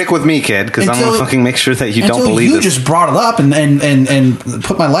 Until stick with me, kid, because I'm going to fucking make sure that you don't believe it. You just brought it up and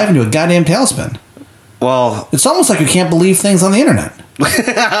put my life into a goddamn tailspin. Well. It's almost like you can't believe things on the internet.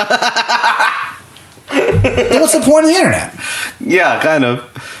 What's the point of the internet? Yeah, kind of.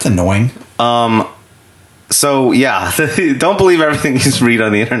 It's annoying. So, yeah, don't believe everything you read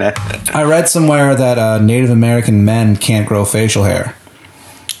on the internet. I read somewhere that Native American men can't grow facial hair.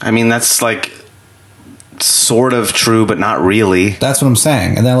 I mean, that's like sort of true, but not really. That's what I'm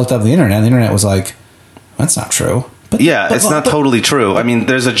saying. And then I looked up the internet, and the internet was like, that's not true. But it's not totally true. I mean,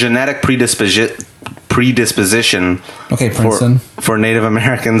 there's a genetic predisposition for Native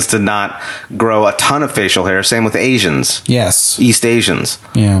Americans to not grow a ton of facial hair. Same with Asians. Yes. East Asians.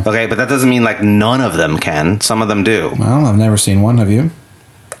 Yeah. Okay, but that doesn't mean like none of them can. Some of them do. Well, I've never seen one. Have you?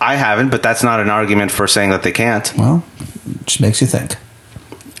 I haven't, but that's not an argument for saying that they can't. Well, it just makes you think.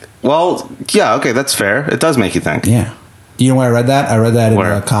 Well, yeah, okay, that's fair. It does make you think. Yeah. You know where I read that? I read that in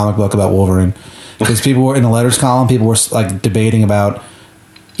a comic book about Wolverine. Because people were in the letters column, people were like debating about,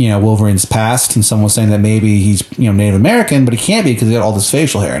 Wolverine's past, and someone was saying that maybe he's, Native American, but he can't be because he got all this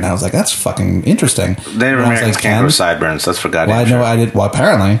facial hair. And I was like, that's fucking interesting. Native Americans can't grow sideburns. That's for goddamn sure. I did. Well,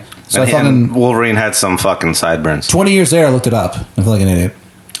 apparently. So and Wolverine had some fucking sideburns. 20 years there, I looked it up. I feel like an idiot.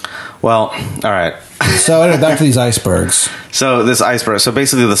 Well, all right. So anyway, back to these icebergs. So this iceberg. So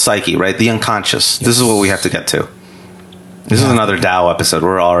basically, the psyche, right? The unconscious. Yes. This is what we have to get to. This is another Tao episode.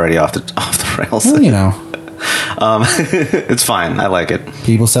 We're already off the rails. Well, it's fine. I like it.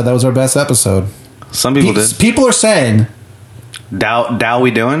 People said that was our best episode. Some people did. People are saying, Tao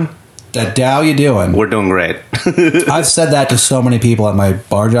we doing? That Tao you doing? We're doing great. I've said that to so many people at my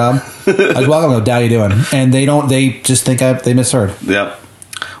bar job. I was welcome to Tao you doing, and they just think they misheard. Yep.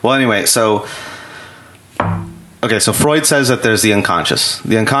 Well, anyway, so Freud says that there's the unconscious.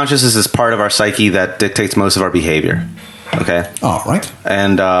 The unconscious is this part of our psyche that dictates most of our behavior. Okay. All right.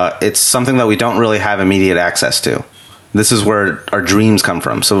 And it's something that we don't really have immediate access to. This is where our dreams come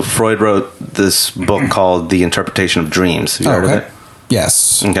from. So Freud wrote this book called The Interpretation of Dreams. Have you heard of it?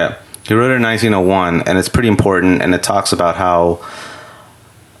 Yes. Okay. He wrote it in 1901, and it's pretty important, and it talks about how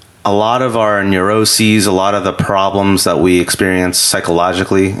a lot of our neuroses, a lot of the problems that we experience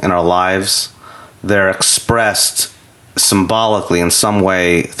psychologically in our lives, they're expressed symbolically in some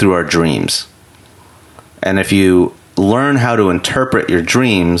way through our dreams. And if you learn how to interpret your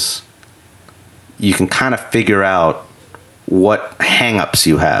dreams, you can kind of figure out what hang-ups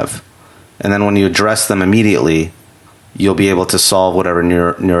you have. And then when you address them immediately, you'll be able to solve whatever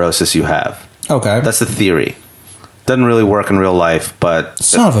neurosis you have. Okay. That's the theory. Doesn't really work in real life, but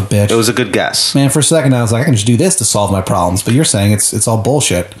Son of a bitch. It was a good guess. Man, for a second I was like, I can just do this to solve my problems. But you're saying it's all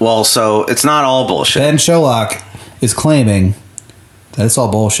bullshit. Well, so it's not all bullshit. Ben Sherlock is claiming that it's all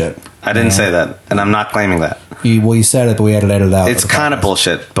bullshit. I didn't say that, and I'm not claiming that. You said it, but we had to edit it out. It's kind of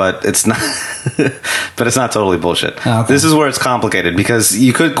bullshit, but it's not. But it's not totally bullshit. Oh, okay. This is where it's complicated because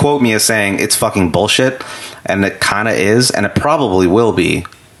you could quote me as saying it's fucking bullshit, and it kind of is, and it probably will be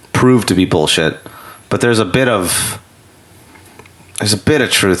proved to be bullshit. But there's a bit of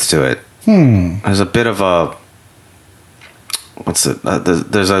truth to it. There's a bit of a what's it?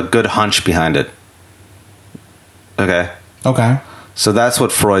 There's a good hunch behind it. Okay. So that's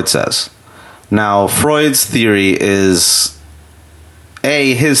what Freud says. Now, Freud's theory is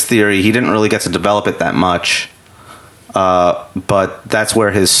his theory. He didn't really get to develop it that much, but that's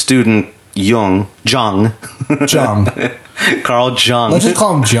where his student Jung, Carl Jung. Let's just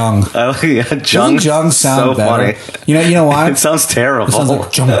call him Jung. Yeah, Jung. Doesn't Jung sound so better? funny. You know why? It sounds terrible. It sounds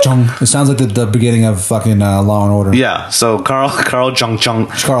like Jung. It sounds like the beginning of fucking Law and Order. Yeah. So Carl Jung.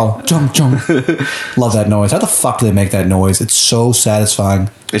 Carl Jung. Love that noise. How the fuck do they make that noise? It's so satisfying.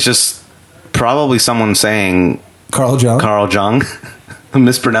 It's just probably someone saying Carl Jung.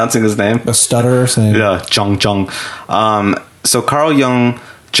 Mispronouncing his name. A stutterer saying. Yeah, Jung. So Carl Jung.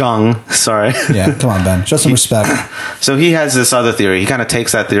 Sorry. Yeah, come on, Ben. Show some respect. So he has this other theory. He kind of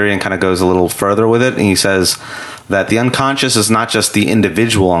takes that theory and kind of goes a little further with it. And he says that the unconscious is not just the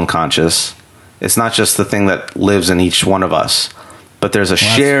individual unconscious. It's not just the thing that lives in each one of us. But there's a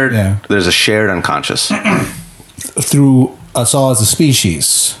shared unconscious. Through us all as a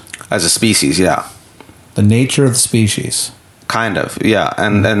species. As a species, yeah. The nature of the species. Kind of, yeah.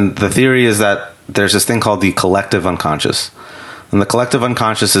 And the theory is that there's this thing called the collective unconscious. And the collective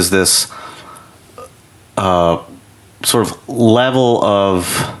unconscious is this sort of level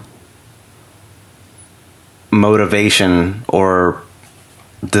of motivation or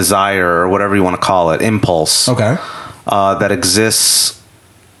desire or whatever you want to call it, impulse. Okay. That exists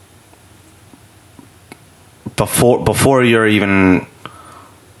before you're even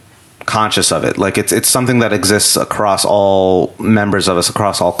conscious of it. Like it's something that exists across all members of us,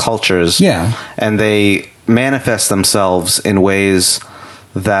 across all cultures. Yeah. And they manifest themselves in ways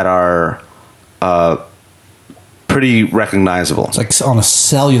that are pretty recognizable. It's like on a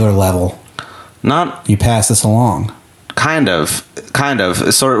cellular level. Not you pass this along. Kind of.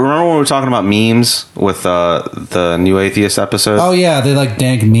 So remember when we were talking about memes with the New Atheist episode? Oh yeah, they like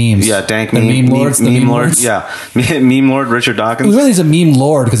dank memes. Yeah, dank meme lords. Meme lord. Yeah, meme lord Richard Dawkins. Well, really, he's a meme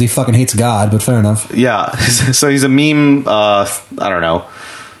lord because he fucking hates God. But fair enough. Yeah, so he's a meme. I don't know,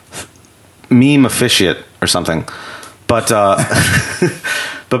 meme officiate or something. But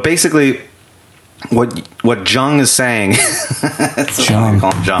but basically, what Jung is saying. Jung.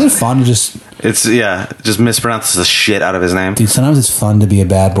 It's fun to just. It's just mispronounces the shit out of his name. Dude, sometimes it's fun to be a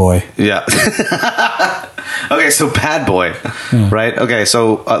bad boy. Yeah. Okay, so bad boy, right? Okay,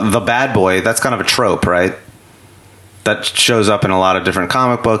 so the bad boy, that's kind of a trope, right? That shows up in a lot of different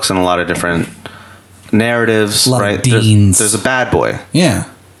comic books and a lot of different narratives, right? Of deans. There's a bad boy.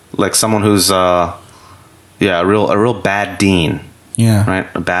 Yeah. Like someone who's a real bad dean. Yeah. Right?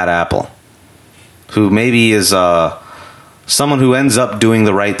 A bad apple. Who maybe is someone who ends up doing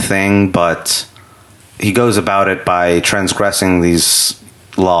the right thing, but he goes about it by transgressing these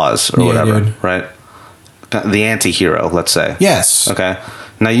laws or whatever, dude. Right? The anti-hero, let's say. Yes. Okay.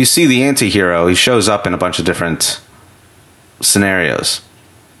 Now you see the anti-hero, he shows up in a bunch of different scenarios.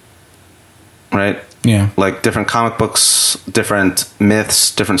 Right? Yeah. Like different comic books, different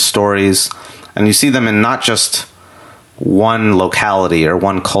myths, different stories, and you see them in not just one locality or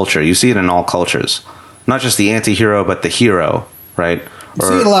one culture. You see it in all cultures. Not just the anti-hero, but the hero, right? You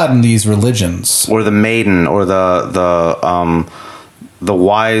see it a lot in these religions. Or the maiden, or the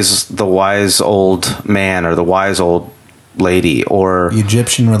wise old man, or the wise old lady, or the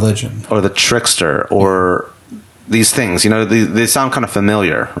Egyptian religion, or the trickster, or these things. You know, they sound kind of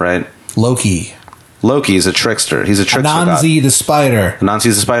familiar, right? Loki is a trickster. He's a trickster Anansi god. the spider. Anansi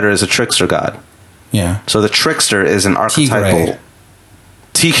the spider is a trickster god. Yeah. So the trickster is an archetypal.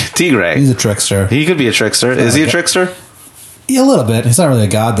 Tigray. He's a trickster. He could be a trickster. Is he a trickster? Yeah, a little bit. He's not really a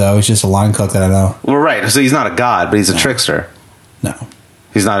god, though. He's just a line cook that I know. Well, right. So he's not a god, but he's a trickster. No.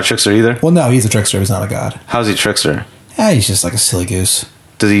 He's not a trickster either? Well, no, he's a trickster. He's not a god. How's he a trickster? Yeah, he's just like a silly goose.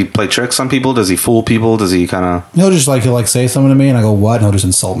 Does he play tricks on people? Does he fool people? Does he kind of... He'll just say something to me, and I go, what? And he'll just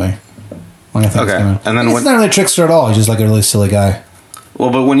insult me. Okay. And then he's not really a trickster at all. He's just like a really silly guy. Well,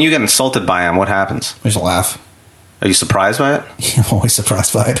 but when you get insulted by him, what happens? I just laugh. Are you surprised by it? Yeah, I'm always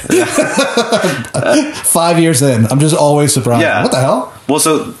surprised by it. 5 years in, I'm just always surprised. Yeah. What the hell? Well,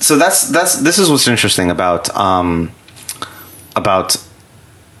 so this is what's interesting about about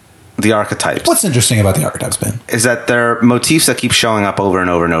the archetypes. What's interesting about the archetypes, Ben? Is that they're motifs that keep showing up over and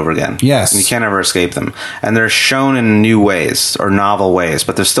over and over again. Yes. And you can't ever escape them. And they're shown in new ways or novel ways,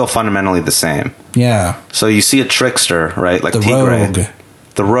 but they're still fundamentally the same. Yeah. So you see a trickster, right? Like The Tigray. rogue.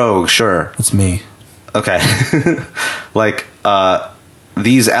 The rogue, sure. That's me. Okay. Like,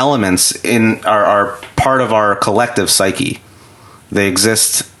 these elements are part of our collective psyche. They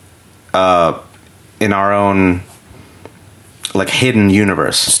exist in our own, like, hidden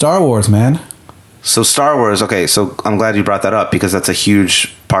universe. Star Wars, man. So Star Wars, okay, so I'm glad you brought that up because that's a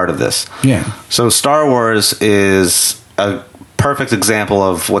huge part of this. Yeah. So Star Wars is a perfect example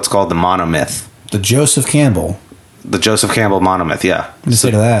of what's called the monomyth. The Joseph Campbell. The Joseph Campbell monomyth, yeah. What do you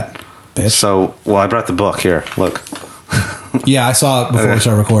say to that, bitch? So, well, I brought the book here. Look. Yeah, I saw it before we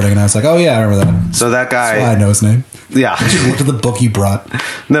started recording, and I was like, oh, yeah, I remember that. So that guy... That's why I know his name. Yeah. Just looked at the book you brought.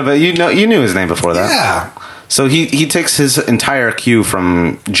 No, but you knew his name before that. Yeah. So he takes his entire cue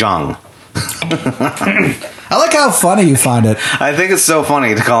from Jung. I like how funny you find it. I think it's so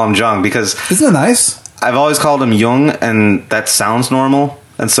funny to call him Jung because... Isn't it nice? I've always called him Jung, and that sounds normal.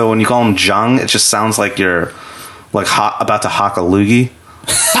 And so when you call him Jung, it just sounds like you're like about to hock a loogie.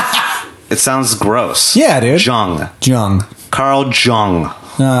 It sounds gross. Yeah, dude. Jung. Carl Jung.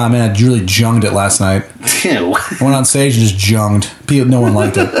 Nah, man, I really junged it last night. Ew. I went on stage and just junged. No one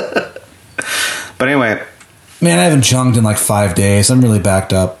liked it. But anyway. Man, I haven't junged in like 5 days. I'm really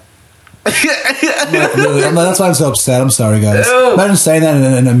backed up. That's why I'm so upset. I'm sorry, guys. Ew. Imagine saying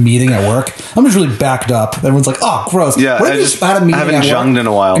that in a meeting at work. I'm just really backed up. Everyone's like, "Oh, gross." Yeah, what if you just had a meeting haven't at junged work in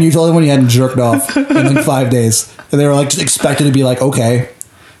a while, and you told everyone you hadn't jerked off in like 5 days, and they were like just expected to be like, "Okay."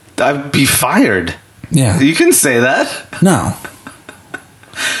 I'd be fired. Yeah. You can say that. No.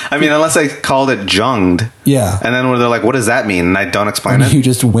 I mean, unless I called it junged. Yeah. And then they're like, "What does that mean?" And I don't explain And it. you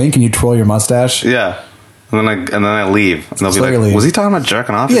just wink and you twirl your mustache. Yeah. And then I leave. And they'll be Clearly. like, "Was he talking about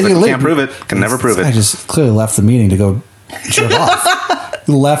jerking off?" Yeah, He's like, you can't prove it. Can never prove I it. just clearly left the meeting to go jerk off.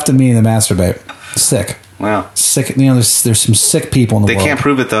 Left the meeting to masturbate. Sick. Wow. Sick. You know, there's some sick people in the They world. can't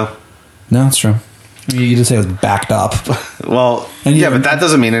prove it though. No, it's true. You just say it was backed up. Well, And yeah, you're- but that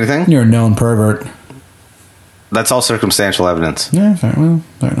doesn't mean anything. You're a known pervert. That's all circumstantial evidence. Yeah, fair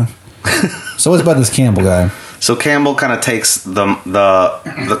enough. So what's about this Campbell guy? So Campbell kind of takes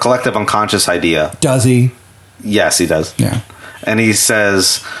the collective unconscious idea. Does he? Yes, he does. Yeah. And he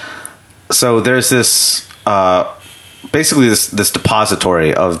says, so there's this basically this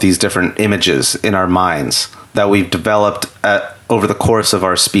depository of these different images in our minds that we've developed over the course of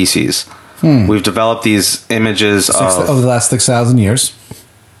our species. We've developed these images Over the last 6,000 years.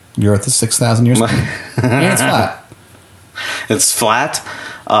 The Earth is 6,000 years. And it's flat. It's flat.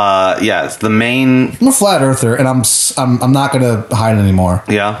 Yeah, it's the main. I'm a flat earther, and I'm not going to hide it anymore.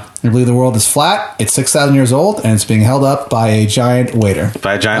 Yeah. I believe the world is flat. It's 6,000 years old, and it's being held up by a giant waiter.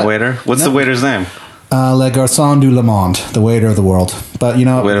 By a giant waiter. What's the waiter's name? Le Garçon du Le Monde, the waiter of the world. But you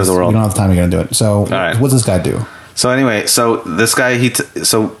know, Waiter of the world. we don't have the time to do it. So, right. What's this guy do? So anyway, so this guy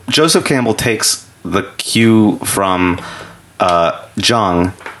so Joseph Campbell takes the cue from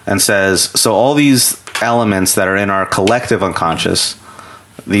Jung and says, so all these elements that are in our collective unconscious,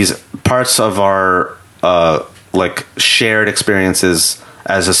 these parts of our like shared experiences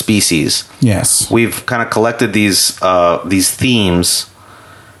as a species. Yes, We've kind of collected these themes,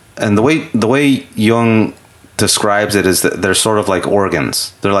 and the way Jung describes it is that they're sort of like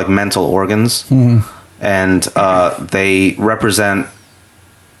organs. They're like mental organs, and they represent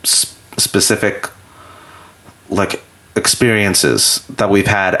specific like experiences that we've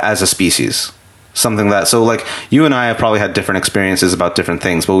had as a species. Something that, so like you and I have probably had different experiences about different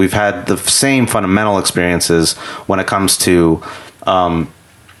things, but we've had the same fundamental experiences when it comes to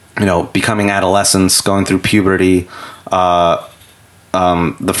becoming adolescents, going through puberty,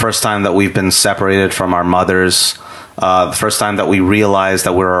 the first time that we've been separated from our mothers, the first time that we realize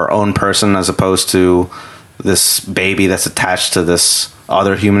that we're our own person as opposed to this baby that's attached to this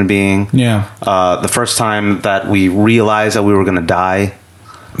other human being. Yeah. The first time that we realized that we were going to die.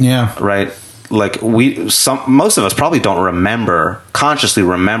 Yeah. Right. Like most of us probably don't consciously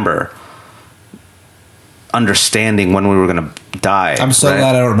remember understanding when we were going to die. I'm so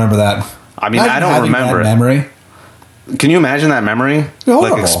glad I don't remember that. I mean, I don't remember it. Memory. Can you imagine that memory?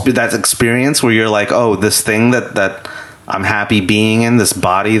 Horrible. Like that experience where you're like, oh, this thing that I'm happy being in, this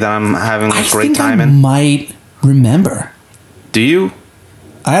body that I'm having a great time in. Might remember. Do you?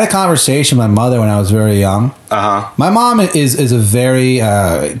 I had a conversation with my mother when I was very young. My mom is a very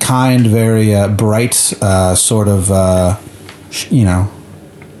kind, very bright sort of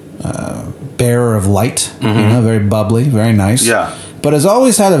bearer of light. Very bubbly, very nice. Yeah. But has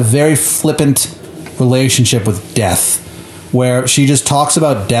always had a very flippant relationship with death. where she just talks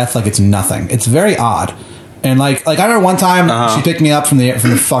about death like it's nothing. It's very odd. And like I remember one time she picked me up from the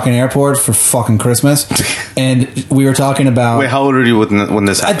fucking airport for fucking Christmas, and we were talking about. Wait, how old were you when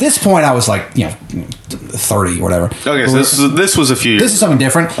this happened? At this point, I was like 30 or whatever. Okay, so this was a few years. This is something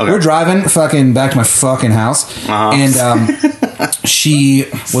different. Okay. We're driving fucking back to my fucking house, and she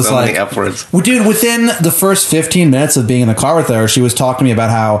was so like, well, dude, within the first 15 minutes of being in the car with her, she was talking to me about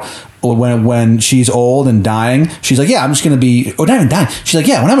how. When she's old and dying, she's like, yeah, I'm just going to be... Oh, not even dying. She's like,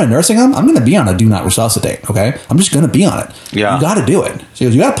 yeah, when I'm in a nursing home, I'm going to be on a do not resuscitate, okay? I'm just going to be on it. Yeah. You got to do it. She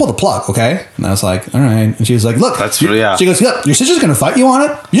goes, you got to pull the plug, okay? And I was like, all right. And she was like, look. That's yeah. She goes, look, your sister's going to fight you on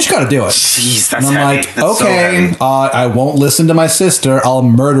it. You just got to do it. Jeez, that's and I'm heavy. like, that's okay, so I won't listen to my sister. I'll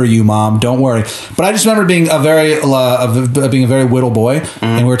murder you, Mom. Don't worry. But I just remember being a very little boy,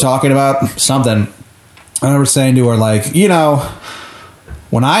 and we were talking about something. I remember saying to her, like,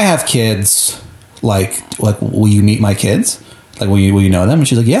 when I have kids... Like, will you meet my kids? Like, will you know them? And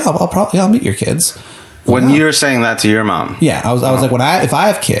she's like, yeah, I'll meet your kids. When you're saying that to your mom, yeah, I was like, if I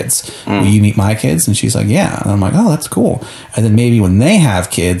have kids, will you meet my kids? And she's like, yeah. And I'm like, oh, that's cool. And then maybe when they have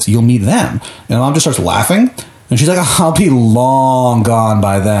kids, you'll meet them. And my mom just starts laughing, and she's like, I'll be long gone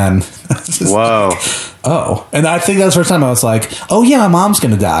by then. Whoa. Like, oh, and I think that was the first time I was like, oh yeah, my mom's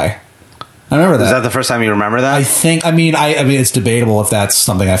gonna die. I remember that. Is that the first time you remember that? I mean, it's debatable if that's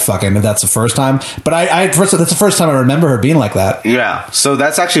something if that's the first time. But that's the first time I remember her being like that. Yeah. So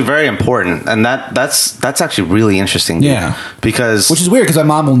that's actually very important. And that's actually really interesting. Dude, yeah. Because... Which is weird because my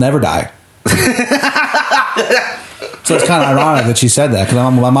mom will never die. So it's kind of ironic that she said that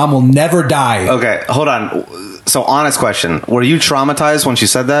because my mom will never die. Okay, hold on. So honest question. Were you traumatized when she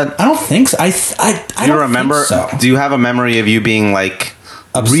said that? I don't think so. I don't remember? Think so. Do you have a memory of you being like...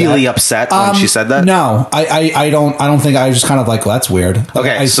 Upset. Really upset when she said that? No, I don't think. I was just kind of like, well, that's weird.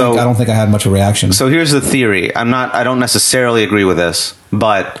 Okay, I don't think I had much of a reaction. So here's the theory. I don't necessarily agree with this,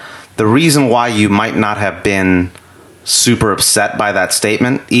 but the reason why you might not have been super upset by that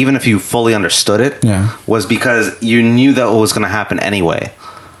statement, even if you fully understood it, was because you knew that it was going to happen anyway.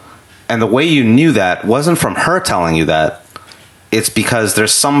 And the way you knew that wasn't from her telling you that. It's because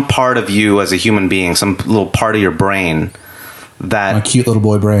there's some part of you as a human being, some little part of your brain that... My cute little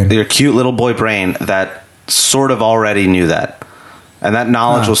boy brain. Your cute little boy brain that sort of already knew that. And that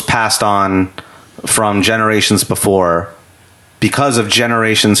knowledge was passed on from generations before because of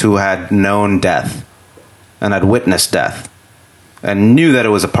generations who had known death and had witnessed death and knew that it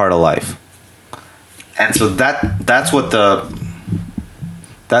was a part of life. And so that's what the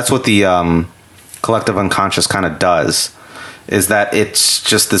collective unconscious kind of does, is that it's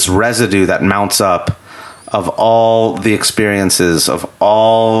just this residue that mounts up of all the experiences of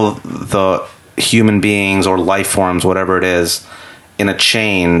all the human beings or life forms, whatever it is, in a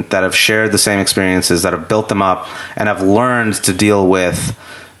chain that have shared the same experiences, that have built them up and have learned to deal with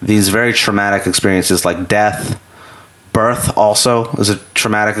these very traumatic experiences like death. Birth also is a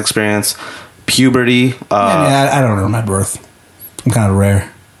traumatic experience. Puberty. I don't remember my birth. I'm kind of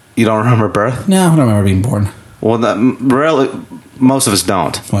rare. You don't remember birth? No, I don't remember being born. Well, rarely... Most of us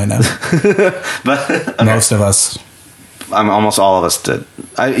don't. I know. But okay. Most of us. Almost all of us did.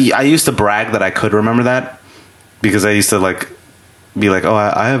 I used to brag that I could remember that because I used to be like, oh,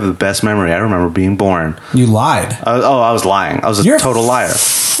 I have the best memory. I remember being born. You lied. I was lying. I was a total liar.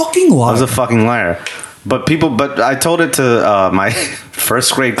 Fucking liar. I was a fucking liar. But I told it to my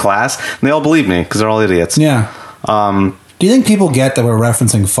first grade class, and they all believed me because they're all idiots. Yeah. Do you think people get that we're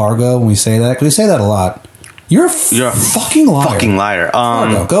referencing Fargo when we say that? Because we say that a lot. You're a fucking liar. Fucking liar.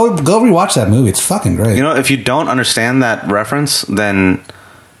 Go rewatch that movie. It's fucking great. You know, if you don't understand that reference, then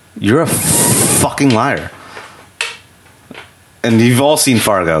you're a fucking liar. And you've all seen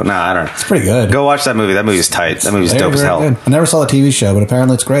Fargo. Nah, I don't know. It's pretty good. Go watch that movie. That movie's tight. That movie's dope as hell. Good. I never saw the TV show, but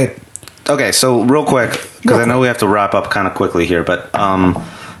apparently it's great. Okay, so real quick, because I know we have to wrap up kind of quickly here, but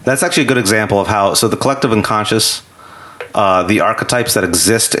that's actually a good example of how... So the collective unconscious, the archetypes that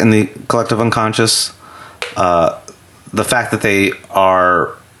exist in the collective unconscious... the fact that they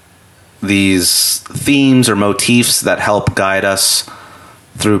are these themes or motifs that help guide us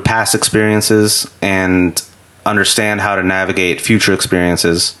through past experiences and understand how to navigate future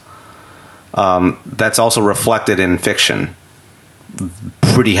experiences, that's also reflected in fiction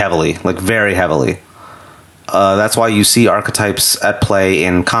pretty heavily, like very heavily. That's why you see archetypes at play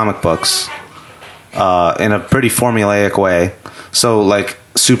in comic books in a pretty formulaic way. So like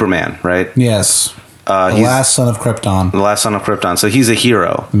Superman, right? Yes. The last son of Krypton. The last son of Krypton. So he's a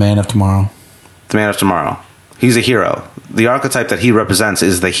hero. The Man of Tomorrow. The Man of Tomorrow. He's a hero. The archetype that he represents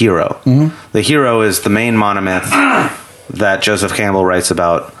is the hero. Mm-hmm. The hero is the main monomyth that Joseph Campbell writes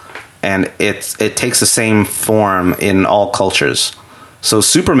about. and it takes the same form in all cultures. So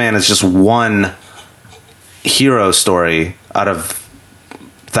Superman is just one hero story out of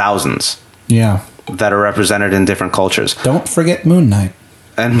thousands. Yeah. That are represented in different cultures. Don't forget Moon Knight.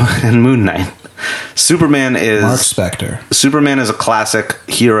 And Moon Knight. Superman is Mark Spector. Superman is a classic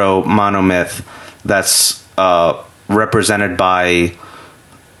hero monomyth that's represented by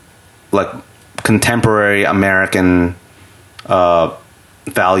like contemporary American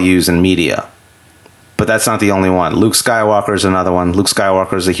values and media. But that's not the only one. Luke Skywalker is another one. Luke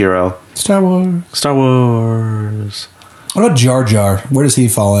Skywalker is a hero. Star Wars. What about Jar Jar? Where does he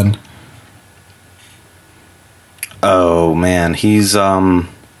fall in? Oh man, he's You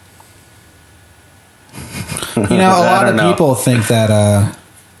know, a lot of people think that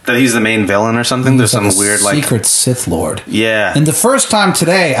he's the main villain or something. There's some weird secret Sith Lord. Yeah. And the first time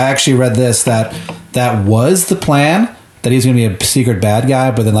today, I actually read this that was the plan, that he's going to be a secret bad guy,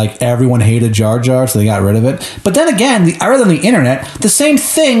 but then like everyone hated Jar Jar, so they got rid of it. But then again, I read on the internet the same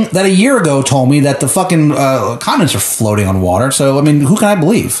thing that a year ago told me that the fucking continents are floating on water. So I mean, who can I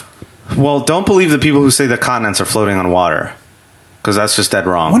believe? Well, don't believe the people who say the continents are floating on water, because that's just dead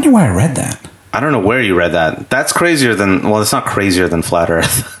wrong. I wonder why I read that. I don't know where you read that. That's crazier than... Well, it's not crazier than Flat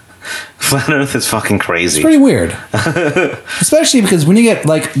Earth. Flat Earth is fucking crazy. It's pretty weird. Especially because when you get...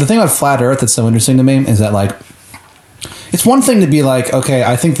 Like, the thing about Flat Earth that's so interesting to me is that, like... It's one thing to be like, okay,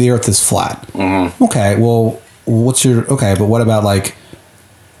 I think the Earth is flat. Mm-hmm. Okay, well, what's your... Okay, but what about, like,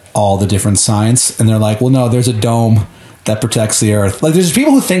 all the different science? And they're like, well, no, there's a dome that protects the Earth. Like, there's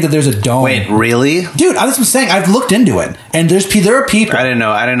people who think that there's a dome. Wait, really? Dude, that's what I'm saying. I've looked into it, and there are people. I didn't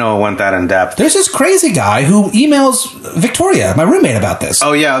know it went that in depth. There's this crazy guy who emails Victoria, my roommate, about this.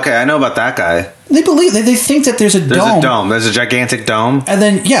 Oh yeah, okay, I know about that guy. They think that there's a dome. There's a dome. There's a gigantic dome. And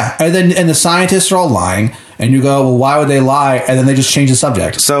then and the scientists are all lying, and you go, well, why would they lie? And then they just change the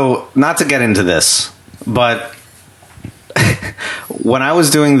subject. So, not to get into this, but when I was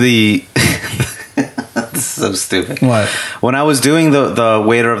doing the this is so stupid. What? When I was doing the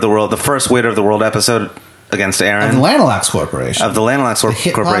Waiter of the World, the first Waiter of the World episode against Aaron. Of the Lanolax Corporation. Of the Lanolax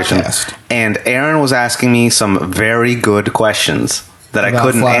Corporation. Podcast. And Aaron was asking me some very good questions that I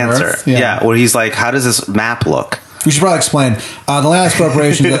couldn't answer. Yeah, where he's like, how does this map look? We should probably explain. The Lanolax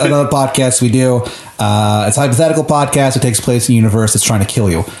Corporation is another podcast we do. It's a hypothetical podcast. It takes place in a universe that's trying to kill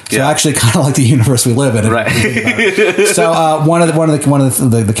you. So actually, kind of like the universe we live in. Right. So one of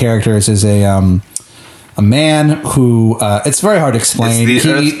the characters is a man who it's very hard to explain. He's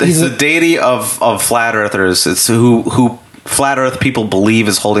the deity of flat earthers. It's who flat Earth people believe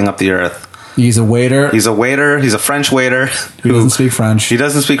is holding up the Earth. He's a waiter. He's a French waiter. He doesn't speak French. He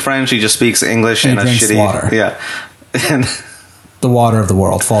doesn't speak French. He just speaks English and in a shitty water. Yeah. And the water of the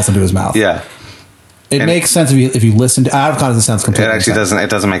world falls into his mouth. Yeah. It makes sense if you listen to. Avocado doesn't sound completely. It actually doesn't. It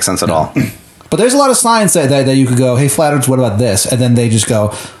doesn't make sense at all. But there's a lot of science that you could go, hey, flat Earthers, what about this? And then they just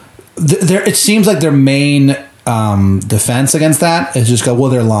go. It seems like their main defense against that is just go, well,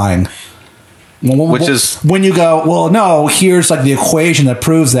 they're lying. Which is when you go, well, no, here's like the equation that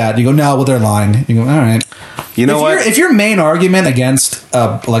proves that. You go, no, well, they're lying. You go, all right. You know what? If your main argument against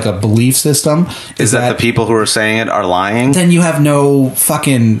like a belief system is that the people who are saying it are lying, then you have no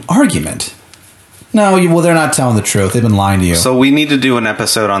fucking argument. No, well, they're not telling the truth. They've been lying to you. So we need to do an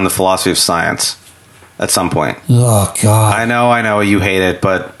episode on the philosophy of science at some point. Oh God, I know, you hate it,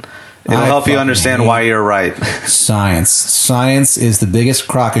 but it'll help you understand why you're right. Science is the biggest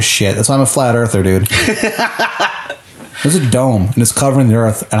crock of shit. That's why I'm a flat earther, dude. There's a dome, and it's covering the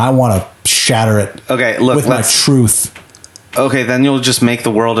Earth, and I want to shatter it. Okay, look, with my truth. Okay, then you'll just make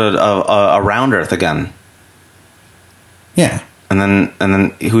the world a round Earth again. Yeah. And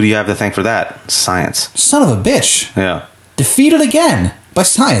then who do you have to thank for that? Science. Son of a bitch. Yeah. Defeated again by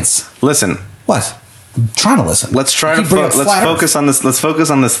science. Listen. What? I'm trying to listen. Let's try to focus on this. Let's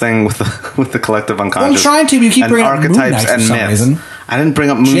focus on this thing with the collective unconscious. Well, I'm trying to. You keep bringing up archetypes Moon Knight and for some myths. reason. I didn't bring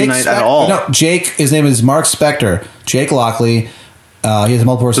up Moon Knight at all. No, Jake. His name is Mark Spector. Jake Lockley. He has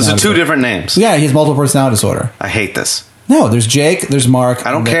multiple personality. Those are two different names. Yeah, he has multiple personality disorder. I hate this. No, there's Jake. There's Mark.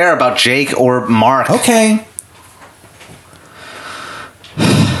 I don't care about Jake or Mark. Okay.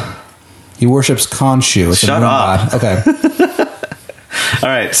 He worships Khonshu. Shut up. God. Okay. All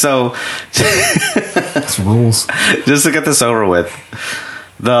right, so it's rules. Just to get this over with,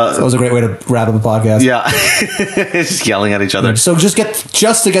 that was a great way to wrap up the podcast. Yeah, just yelling at each other. So just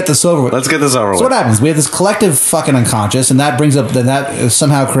to get this over with. Let's get this over with. So what happens? We have this collective fucking unconscious, and that brings up that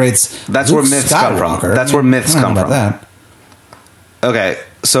somehow creates. That's where myths come from. That's where myths come from. That. Okay,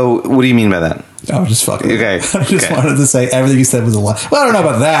 so what do you mean by that? I was just fucking. Okay. I just wanted to say everything you said was a lie. Well, I don't know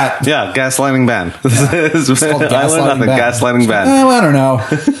about that. Yeah, gaslighting ban. It's called I learned nothing. Gaslighting ban. Well, I don't know.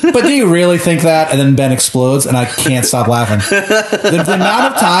 But do you really think that? And then Ben explodes, and I can't stop laughing. The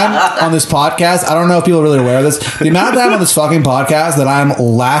amount of time on this podcast, I don't know if people are really aware of this. The amount of time on this fucking podcast that I'm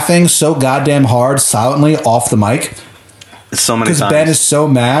laughing so goddamn hard silently off the mic. So many times. Because Ben is so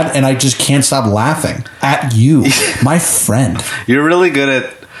mad, and I just can't stop laughing at you, my friend. You're really good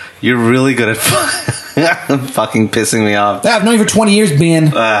at fucking pissing me off. I've known you for 20 years, Ben.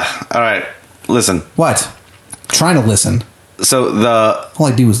 All right, listen. What? I'm trying to listen. So all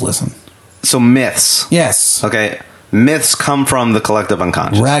I do is listen. So myths. Yes. Okay. Myths come from the collective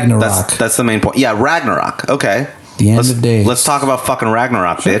unconscious. Ragnarok. That's the main point. Yeah, Ragnarok. Okay. The end of days. Let's talk about fucking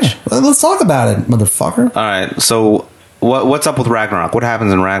Ragnarok, bitch. Well, let's talk about it, motherfucker. All right. So what's up with Ragnarok? What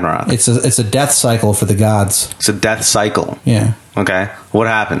happens in Ragnarok? It's a death cycle for the gods. It's a death cycle. Yeah. Okay. What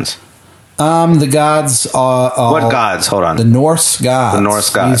happens? The gods are what gods? Hold on. The Norse gods. The Norse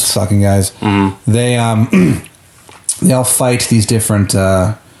gods. These fucking guys. Mm-hmm. They they all fight these different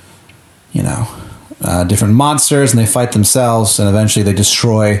different monsters, and they fight themselves, and eventually they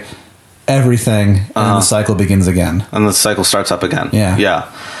destroy everything, and then the cycle begins again. And the cycle starts up again. Yeah.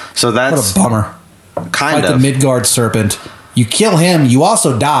 Yeah. So that's what a bummer. Kind fight of the Midgard serpent. You kill him, you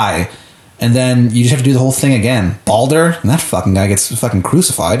also die. And then you just have to do the whole thing again. Balder, and that fucking guy gets fucking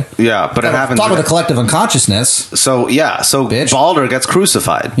crucified. Yeah, but it happens. Talk about the collective unconsciousness. So Bitch. Balder gets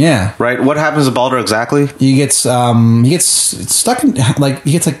crucified. Yeah, right. What happens to Balder exactly? He gets stuck in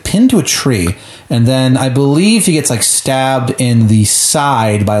he gets pinned to a tree, and then I believe he gets stabbed in the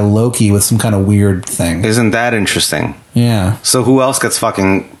side by Loki with some kind of weird thing. Isn't that interesting? Yeah. So who else gets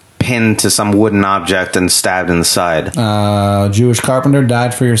fucking pinned to some wooden object and stabbed in the side? Jewish carpenter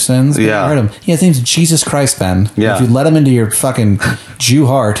died for your sins. Yeah. I heard him. Yeah, his name's Jesus Christ, Ben. Yeah. If you let him into your fucking Jew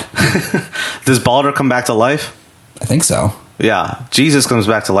heart. Does Balder come back to life? I think so. Yeah. Jesus comes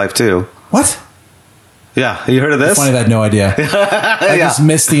back to life too. What? Yeah. You heard of this? It's funny, I had no idea. I just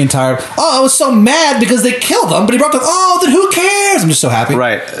missed the entire... Oh, I was so mad because they killed him, but he brought them... Oh, then who cares? I'm just so happy.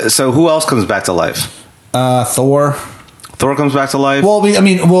 Right. So who else comes back to life? Thor. Thor comes back to life? Well, in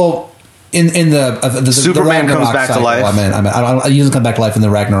the Superman the comes Ragnarok back to cycle, life. He doesn't come back to life in the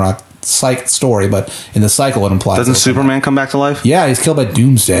Ragnarok story, but in the cycle it implies. Doesn't Superman come back to life? Yeah, he's killed by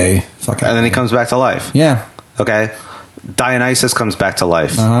Doomsday. And then he comes back to life. Yeah. Okay. Dionysus comes back to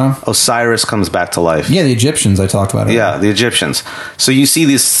life. Osiris comes back to life. Yeah, the Egyptians I talked about. Yeah, the Egyptians. So you see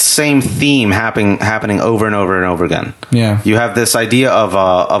this same theme happening over and over and over again. Yeah. You have this idea of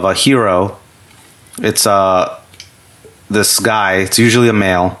a hero. It's this guy. It's usually a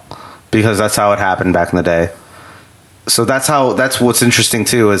male, because that's how it happened back in the day. So that's what's interesting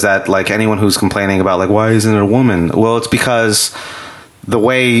too, is that anyone who's complaining about why isn't it a woman? Well, it's because the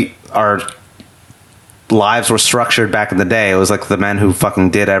way our lives were structured back in the day, it was the men who fucking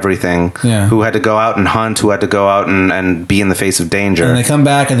did everything, who had to go out and hunt, who had to go out and be in the face of danger. And they come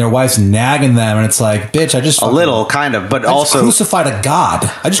back and their wife's nagging them, and it's bitch, I just... A little, kind of, but I also... just crucified a god.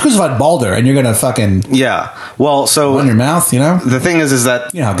 I just crucified Balder, and you're gonna fucking... Yeah. Well, so... Run your mouth, The thing is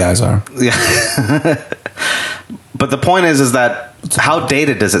that... You know how guys are. Yeah. But the point is that how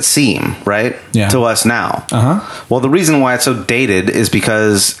dated does it seem, right? Yeah. To us now. Uh-huh. Well, the reason why it's so dated is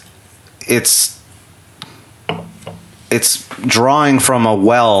because it's drawing from a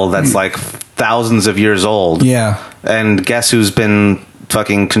well that's thousands of years old. Yeah. And guess who's been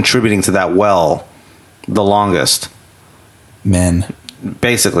fucking contributing to that well the longest? Men.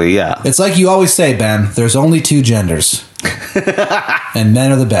 Basically, yeah. It's like you always say, Ben, there's only two genders. And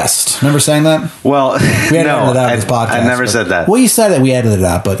men are the best. Remember saying that? Well, we had to edit that this podcast. I never said that. Well, you said it. We edited it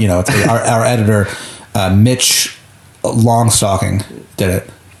out, but it's our editor, Mitch Longstocking, did it.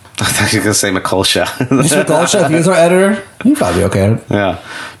 I thought you were going to say McCulsha. Mr. McCulsha, if he was our editor, he'd probably be okay. Yeah.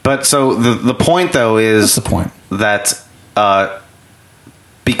 But so the point, though, is... What's the point? That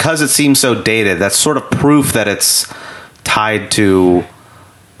because it seems so dated, that's sort of proof that it's tied to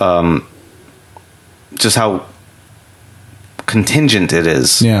just how contingent it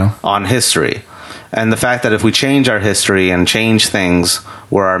is on history. And the fact that if we change our history and change things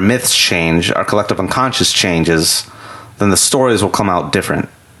where our myths change, our collective unconscious changes, then the stories will come out different.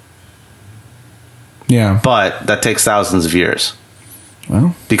 Yeah. But that takes thousands of years.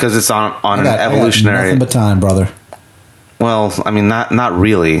 Well, because it's on an evolutionary... I got nothing but time, brother. Well, I mean, not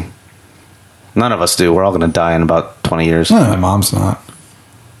really. None of us do. We're all going to die in about 20 years. No, my mom's not.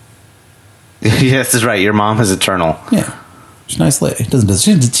 Yes, that's right. Your mom is eternal. Yeah. She's a nice lady.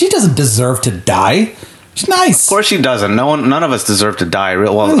 She doesn't deserve to die. She's nice. Of course she doesn't. None of us deserve to die.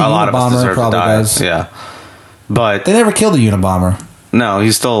 Well, a lot of us deserve to die. Does. Yeah. But they never killed a Unabomber. No,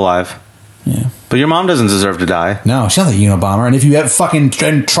 he's still alive. Yeah. But your mom doesn't deserve to die. No, she's not a Unabomber. And if you fucking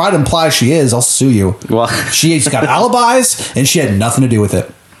try to imply she is, I'll sue you. Well, she's got alibis, and she had nothing to do with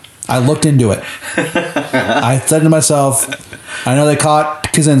it. I looked into it. I said to myself, I know they caught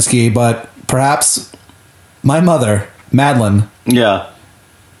Kaczynski, but perhaps my mother, Madeline,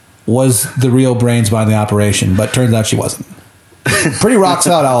 was the real brains behind the operation. But turns out she wasn't. Pretty rock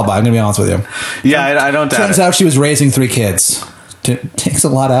solid alibi, I'm going to be honest with you. Yeah, I don't doubt it. Turns out she was raising 3 kids. Takes a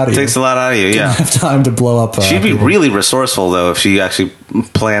lot out of you. Takes a lot out of you, yeah. Didn't have time to blow up. She'd be really resourceful, though, if she actually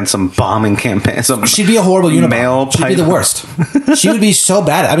planned some bombing campaign. She'd be a horrible Unabomber. She'd be the worst. She would be so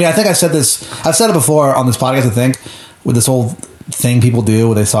bad. I mean, I think I said this. I've said it before on this podcast, I think, with this whole thing people do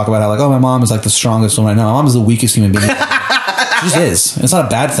where they talk about how, like, oh, my mom is like the strongest one I know. My mom is the weakest human being. She just is. It's not a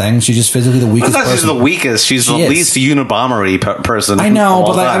bad thing. She's just physically the weakest person. She's the weakest. She's the least Unabomber-y person. I know,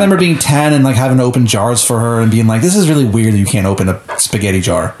 but like, I remember being 10 and like having to open jars for her and being like, this is really weird that you can't open a spaghetti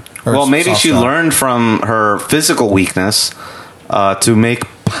jar. Well, maybe she learned from her physical weakness to make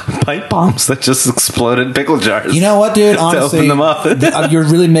pipe bombs that just exploded pickle jars. You know what, dude? Honestly, to open them up. You're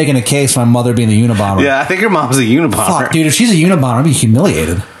really making a case for my mother being a Unabomber. Yeah, I think your mom's a Unabomber. Fuck, dude, if she's a Unabomber, I'd be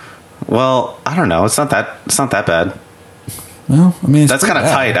humiliated. Well, I don't know. It's not that bad. Well, I mean, that's kind of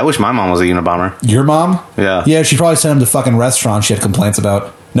tight. I wish my mom was a Unabomber. Your mom? Yeah. Yeah, she probably sent him to fucking restaurants she had complaints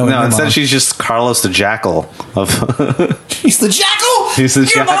about. No, instead she's just Carlos the Jackal. He's the Jackal? He's the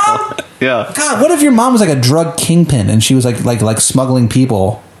Your Jackal. Mom? Yeah. God, what if your mom was like a drug kingpin and she was like smuggling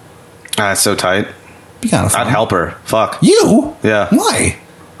people? That's so tight. Be kind of fun. I'd help her. Fuck. You? Yeah. Why?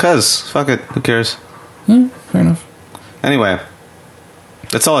 Because, fuck it. Who cares? Fair enough. Anyway,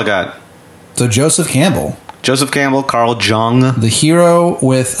 that's all I got. So Joseph Campbell, Carl Jung. The hero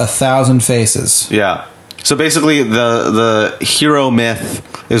with 1,000 faces. Yeah. So basically, the hero myth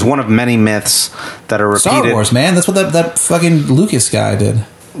is one of many myths that are repeated. Star Wars, man. That's what that fucking Lucas guy did.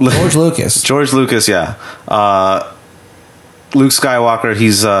 George Lucas. George Lucas, yeah. Luke Skywalker,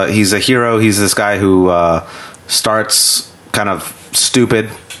 he's a hero. He's this guy who starts kind of stupid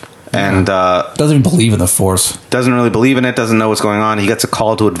and doesn't even believe in the Force. Doesn't really believe in it. Doesn't know what's going on. He gets a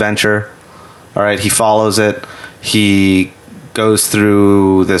call to adventure. All right, he follows it. He goes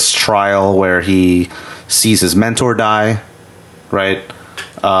through this trial where he sees his mentor die. Right.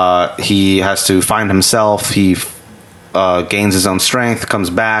 He has to find himself. He gains his own strength. Comes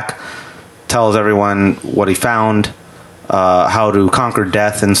back. Tells everyone what he found. How to conquer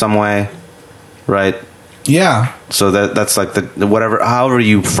death in some way. Right. Yeah. So that's like the whatever, however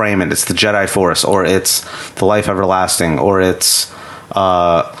you frame it. It's the Jedi Force, or it's the life everlasting, or it's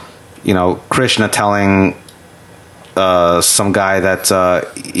Krishna telling some guy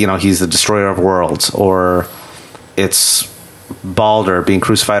that he's the destroyer of worlds, or it's Baldur being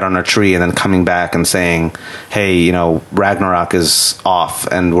crucified on a tree and then coming back and saying, "Hey, Ragnarok is off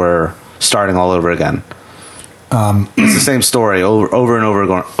and we're starting all over again." It's the same story over and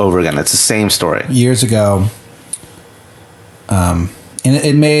over again. It's the same story. Years ago, and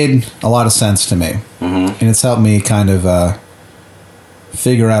it made a lot of sense to me, and it's helped me kind of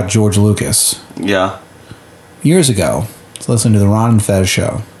figure out George Lucas. Yeah. Years ago, I was listening to the Ron and Fez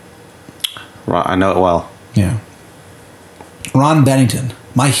show. I know it well. Yeah. Ron Bennington,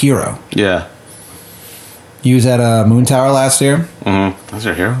 my hero. Yeah. He was at Moon Tower last year. Mm-hmm. That's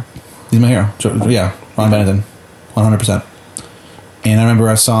your hero? He's my hero. Yeah, Ron Bennington. 100%. And I remember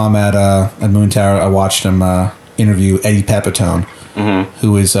I saw him at Moon Tower. I watched him interview Eddie Pepitone,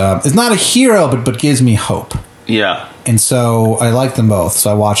 who is not a hero, but gives me hope. Yeah. And so I liked them both. So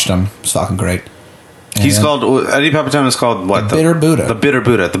I watched them. It's fucking great. And Eddie Pepitone is called what? The Bitter Buddha. The Bitter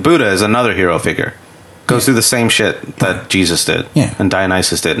Buddha. The Buddha is another hero figure. Goes through the same shit that Jesus did. Yeah. And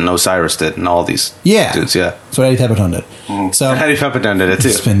Dionysus did, and Osiris did, and all these dudes, yeah. So Eddie Pepitone did. So Eddie Pepitone did it too.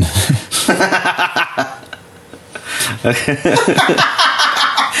 It's been...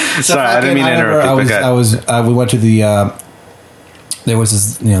 Sorry, I didn't mean to interrupt. We went to the there was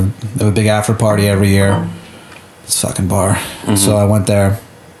this, they have a big after party every year. This fucking bar. So I went there.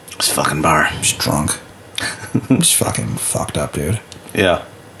 This fucking bar. Just drunk. Just fucking fucked up, dude. Yeah.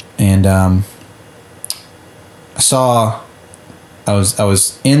 And I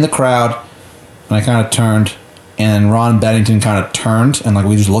was in the crowd, and I kind of turned, and Ron Bennington kind of turned, and like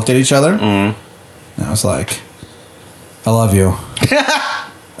we just looked at each other, and I was like, "I love you."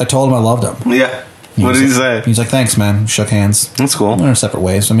 I told him I loved him. Yeah. What did he say? He's like, "Thanks, man." Shook hands. That's cool. We're in separate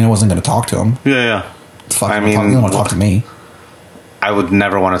ways. I mean, I wasn't going to talk to him. Yeah. Fuck, he didn't want to talk to me. I would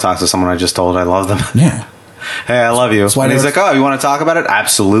never want to talk to someone I just told I love them. Yeah. Hey, I love you. And he's like, "Oh, you want to talk about it?"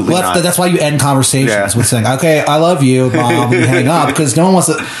 Absolutely not. That's why you end conversations with saying, "Okay, I love you, Mom." You hang up because no one wants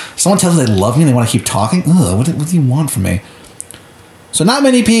to. Someone tells me they love me and they want to keep talking. Ugh, what do you want from me? So not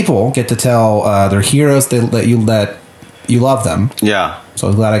many people get to tell their heroes that you love them. Yeah. So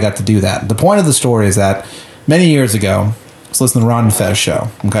I'm glad I got to do that. The point of the story is that many years ago, I was listening to Ron and Fez show,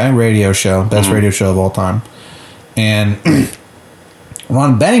 okay, radio show, best radio show of all time, and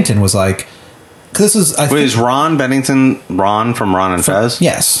Ron Bennington was like, "This is." Is Ron Bennington Ron from Ron and Fez?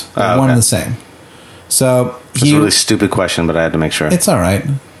 Yes, one and the same. So that's a really stupid question, but I had to make sure. It's all right.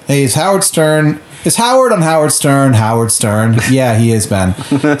 Hey, is Howard Stern? Is Howard on Howard Stern? Howard Stern? Yeah, he is, Ben.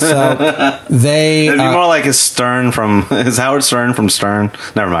 So they. It'd be more like is Howard Stern from Stern?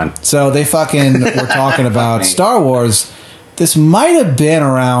 Never mind. So they fucking were talking about Star Wars. This might have been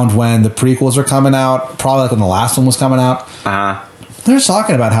around when the prequels are coming out, probably like when the last one was coming out. They're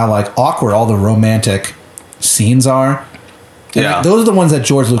talking about how like awkward all the romantic scenes are. And yeah, those are the ones that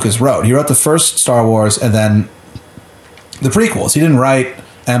George Lucas wrote. He wrote the first Star Wars and then the prequels. He didn't write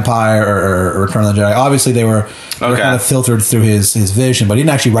Empire or Return of the Jedi. Obviously, they were kind of filtered through his vision, but he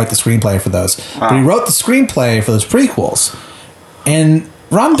didn't actually write the screenplay for those. But he wrote the screenplay for those prequels, and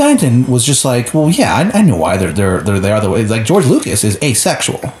Ron Bennington was just like, "Well, yeah, I know why they are the way." Like George Lucas is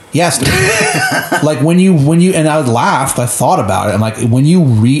asexual. Yes, like when you and I laughed. I thought about it. I'm like, when you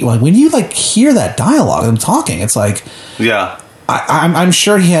hear that dialogue, them talking, it's like, yeah. I'm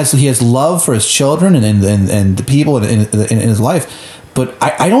sure he has love for his children and the people in his life, but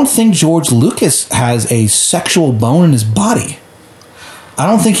I don't think George Lucas has a sexual bone in his body. I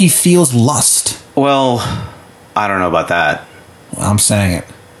don't think he feels lust. Well, I don't know about that. I'm saying it.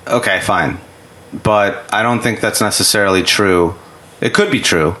 Okay, fine, but I don't think that's necessarily true. It could be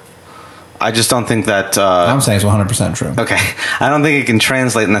true. I just don't think that. I'm saying it's 100% true. Okay, I don't think it can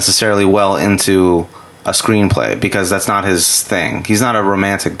translate necessarily well into a screenplay because that's not his thing. He's not a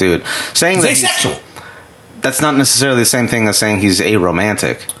romantic dude. Saying he's that asexual. That's not necessarily the same thing as saying he's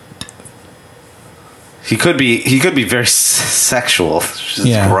aromantic. He could be very sexual.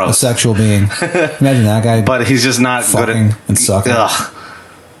 Yeah, gross. A sexual being. Imagine that guy. But he's just not good at and sucking. Ugh.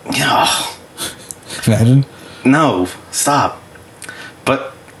 Imagine. No, stop.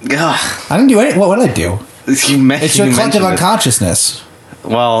 But I didn't do anything. What did I do? It's your collective unconsciousness.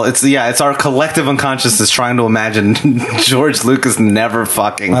 Well, it's our collective unconsciousness trying to imagine George Lucas never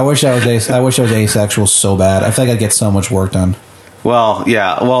fucking. I wish I was asexual so bad. I feel like I'd get so much work done. Well,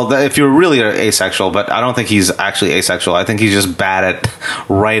 yeah. Well, if you're really asexual, but I don't think he's actually asexual. I think he's just bad at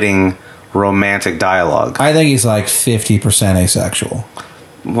writing romantic dialogue. I think he's like 50% asexual.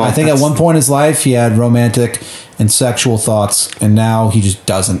 Well, I think at one point in his life he had romantic and sexual thoughts, and now he just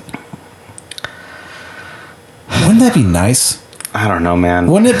doesn't. Wouldn't that be nice? I don't know,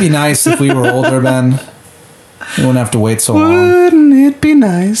 man. Wouldn't it be nice if we were older, Ben? You wouldn't have to wait so long. Wouldn't it be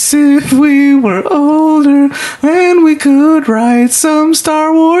nice if we were older and we could write some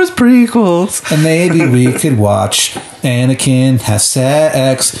Star Wars prequels? And maybe we could watch Anakin has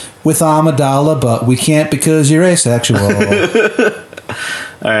sex with Amidala, but we can't because you're asexual. All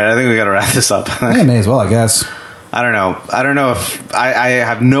right, I think we got to wrap this up. Yeah, may as well, I guess. I don't know if I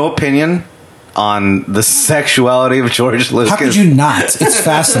have no opinion on the sexuality of George Lucas. How could you not? It's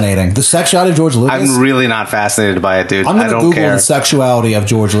fascinating. The sexuality of George Lucas. I'm really not fascinated by it, dude. I'm going to Google the sexuality of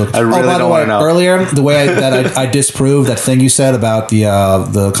George Lucas. I really don't want to know. Earlier, the way that I disproved that thing you said about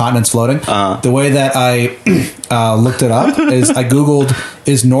the continents floating, the way that I looked it up is I Googled,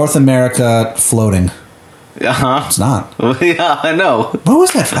 is North America floating? It's not. Yeah, I know. What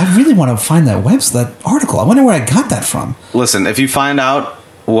was that? I really want to find that article. I wonder where I got that from. Listen, if you find out,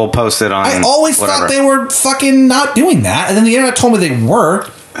 we'll post it on. I always thought they were fucking not doing that, and then the internet told me they were.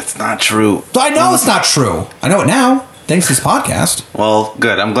 It's not true. I know it's not true. I know it now, thanks to this podcast. Well,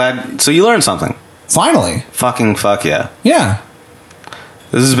 good. I'm glad. So you learned something. Finally. Fucking fuck yeah. Yeah.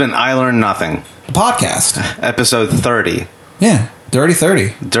 This has been I Learned Nothing. The podcast. Episode 30. Yeah. Dirty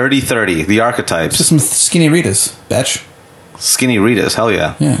 30. Dirty 30. The archetypes. Just some skinny Ritas, bitch. Skinny Ritas. Hell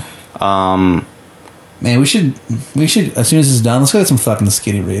yeah. Yeah. Man, we should, as soon as it's done, let's go get some fucking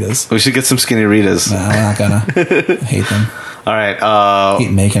skinny Ritas. We should get some skinny Ritas. Nah, we're not gonna. I hate them. All right. I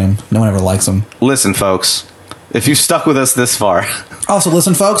hate making them. No one ever likes them. Listen, folks. If you stuck with us this far. Also,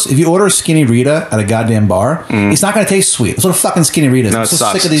 listen, folks. If you order a skinny Rita at a goddamn bar, it's not going to taste sweet. It's what a fucking skinny Rita is. No, it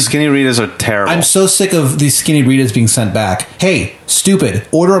sucks. Sick of these skinny Ritas are terrible. I'm so sick of these skinny Ritas being sent back. Hey, stupid.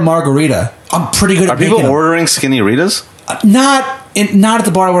 Order a margarita. I'm pretty good at making them. Are people ordering skinny Ritas? Not at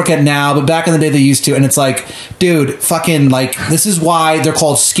the bar I work at now, but back in the day they used to. And it's like, dude, fucking like, this is why they're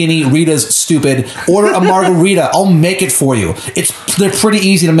called skinny Ritas, stupid. Order a margarita. I'll make it for you. They're pretty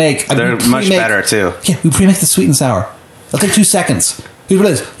easy to make. They're much better too. Yeah, we pre-make the sweet and sour. That'll take 2 seconds. Here's what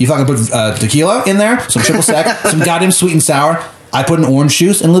it is. You fucking put tequila in there, some triple sec, some goddamn sweet and sour. I put an orange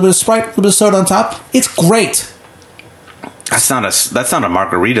juice and a little bit of Sprite, a little bit of soda on top. It's great. That's not a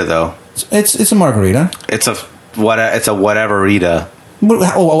margarita though. It's a margarita. It's a whatever-rita.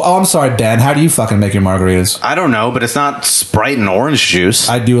 Oh, I'm sorry, Dan. How do you fucking make your margaritas? I don't know, but it's not Sprite and orange juice.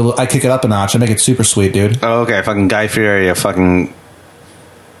 I kick it up a notch. I make it super sweet, dude. Oh, okay. Fucking Guy Fieri, fucking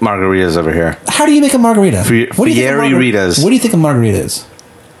margaritas over here. How do you make a margarita? Fieri-ritas. What do you think a margarita is?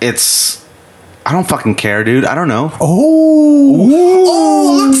 I don't fucking care, dude. I don't know. Oh,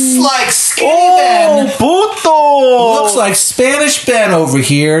 looks like Skinny Ben. Puto! Looks like Spanish Ben over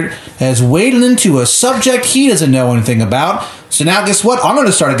here has waded into a subject he doesn't know anything about. So now, guess what? I'm going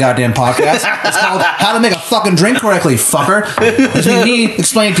to start a goddamn podcast. It's called How to Make a Fucking Drink Correctly, fucker. It's me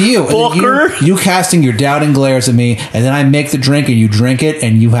explain it to you. Fucker. You casting your doubting glares at me, and then I make the drink, and you drink it,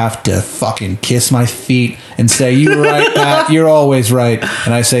 and you have to fucking kiss my feet and say, "You're right, Pat. You're always right."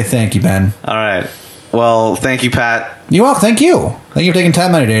 And I say, "Thank you, Ben." All right. Well, thank you, Pat. You're welcome. Thank you. Thank you for taking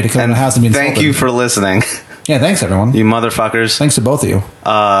time out of your day to come to the house and be insulted. Thank you for listening. Yeah, thanks, everyone. You motherfuckers. Thanks to both of you.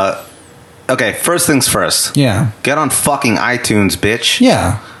 Okay, first things first. Yeah. Get on fucking iTunes, bitch.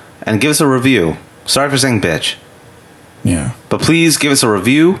 Yeah. And give us a review. Sorry for saying bitch. Yeah. But please give us a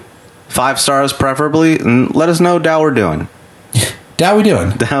review. 5 stars preferably. And let us know how we're doing. How we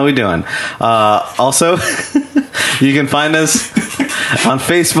doing? How we doing? Also, you can find us on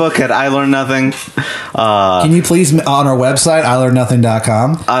Facebook at I Learn Nothing. Can you please, on our website,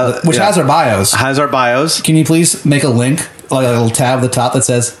 ilearnnothing.com, which has our bios. Has our bios. Can you please make a link, like a little tab at the top that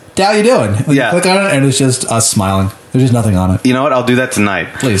says, "How you doing?" And you click on it, and it's just us smiling. There's just nothing on it. You know what? I'll do that tonight.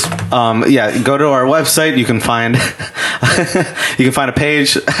 Please. Go to our website. You can find a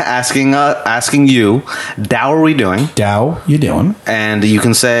page asking you, "How are we doing?" How you doing? And you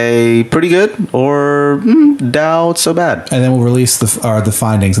can say pretty good or "How it's so bad." And then we'll release the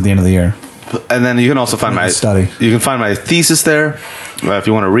findings at the end of the year. And then you can also find my study. You can find my thesis there if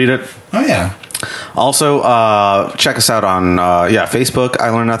you want to read it. Oh yeah. Also, check us out on Facebook, I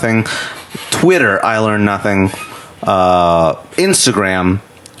Learn Nothing, Twitter, I Learn Nothing, Instagram.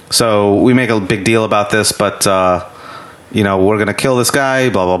 So we make a big deal about this, but we're gonna kill this guy,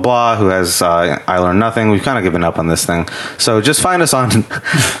 blah blah blah, who has I Learn Nothing. We've kind of given up on this thing. So just find us on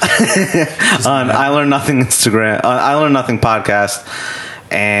on I Learn Nothing Instagram, I Learn Nothing podcast,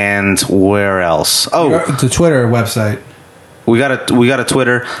 and where else? Oh, the Twitter website. We got a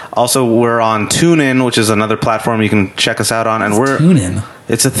Twitter. Also, we're on TuneIn, which is another platform you can check us out on. And TuneIn.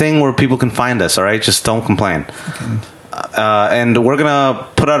 It's a thing where people can find us. All right, just don't complain. And we're gonna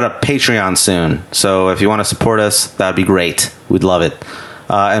put out a Patreon soon. So if you want to support us, that'd be great. We'd love it.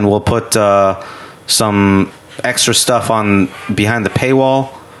 And we'll put some extra stuff on behind the paywall.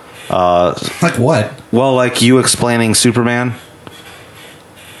 Like what? Well, like you explaining Superman.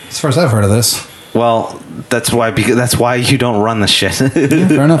 As far as I've heard of this. Well, that's why you don't run the shit. Yeah,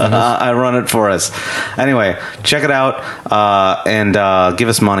 fair enough. I run it for us. Anyway, check it out and give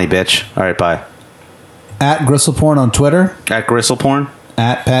us money, bitch. All right, bye. At Gristleporn on Twitter. At Gristleporn.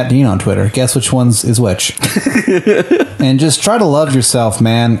 At Pat Dean on Twitter. Guess which one's is which. And just try to love yourself,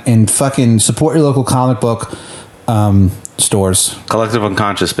 man, and fucking support your local comic book stores. Collective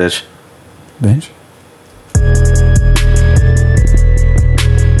Unconscious, bitch. Bitch.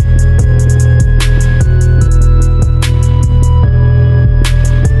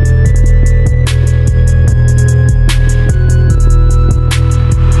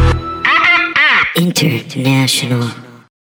 International.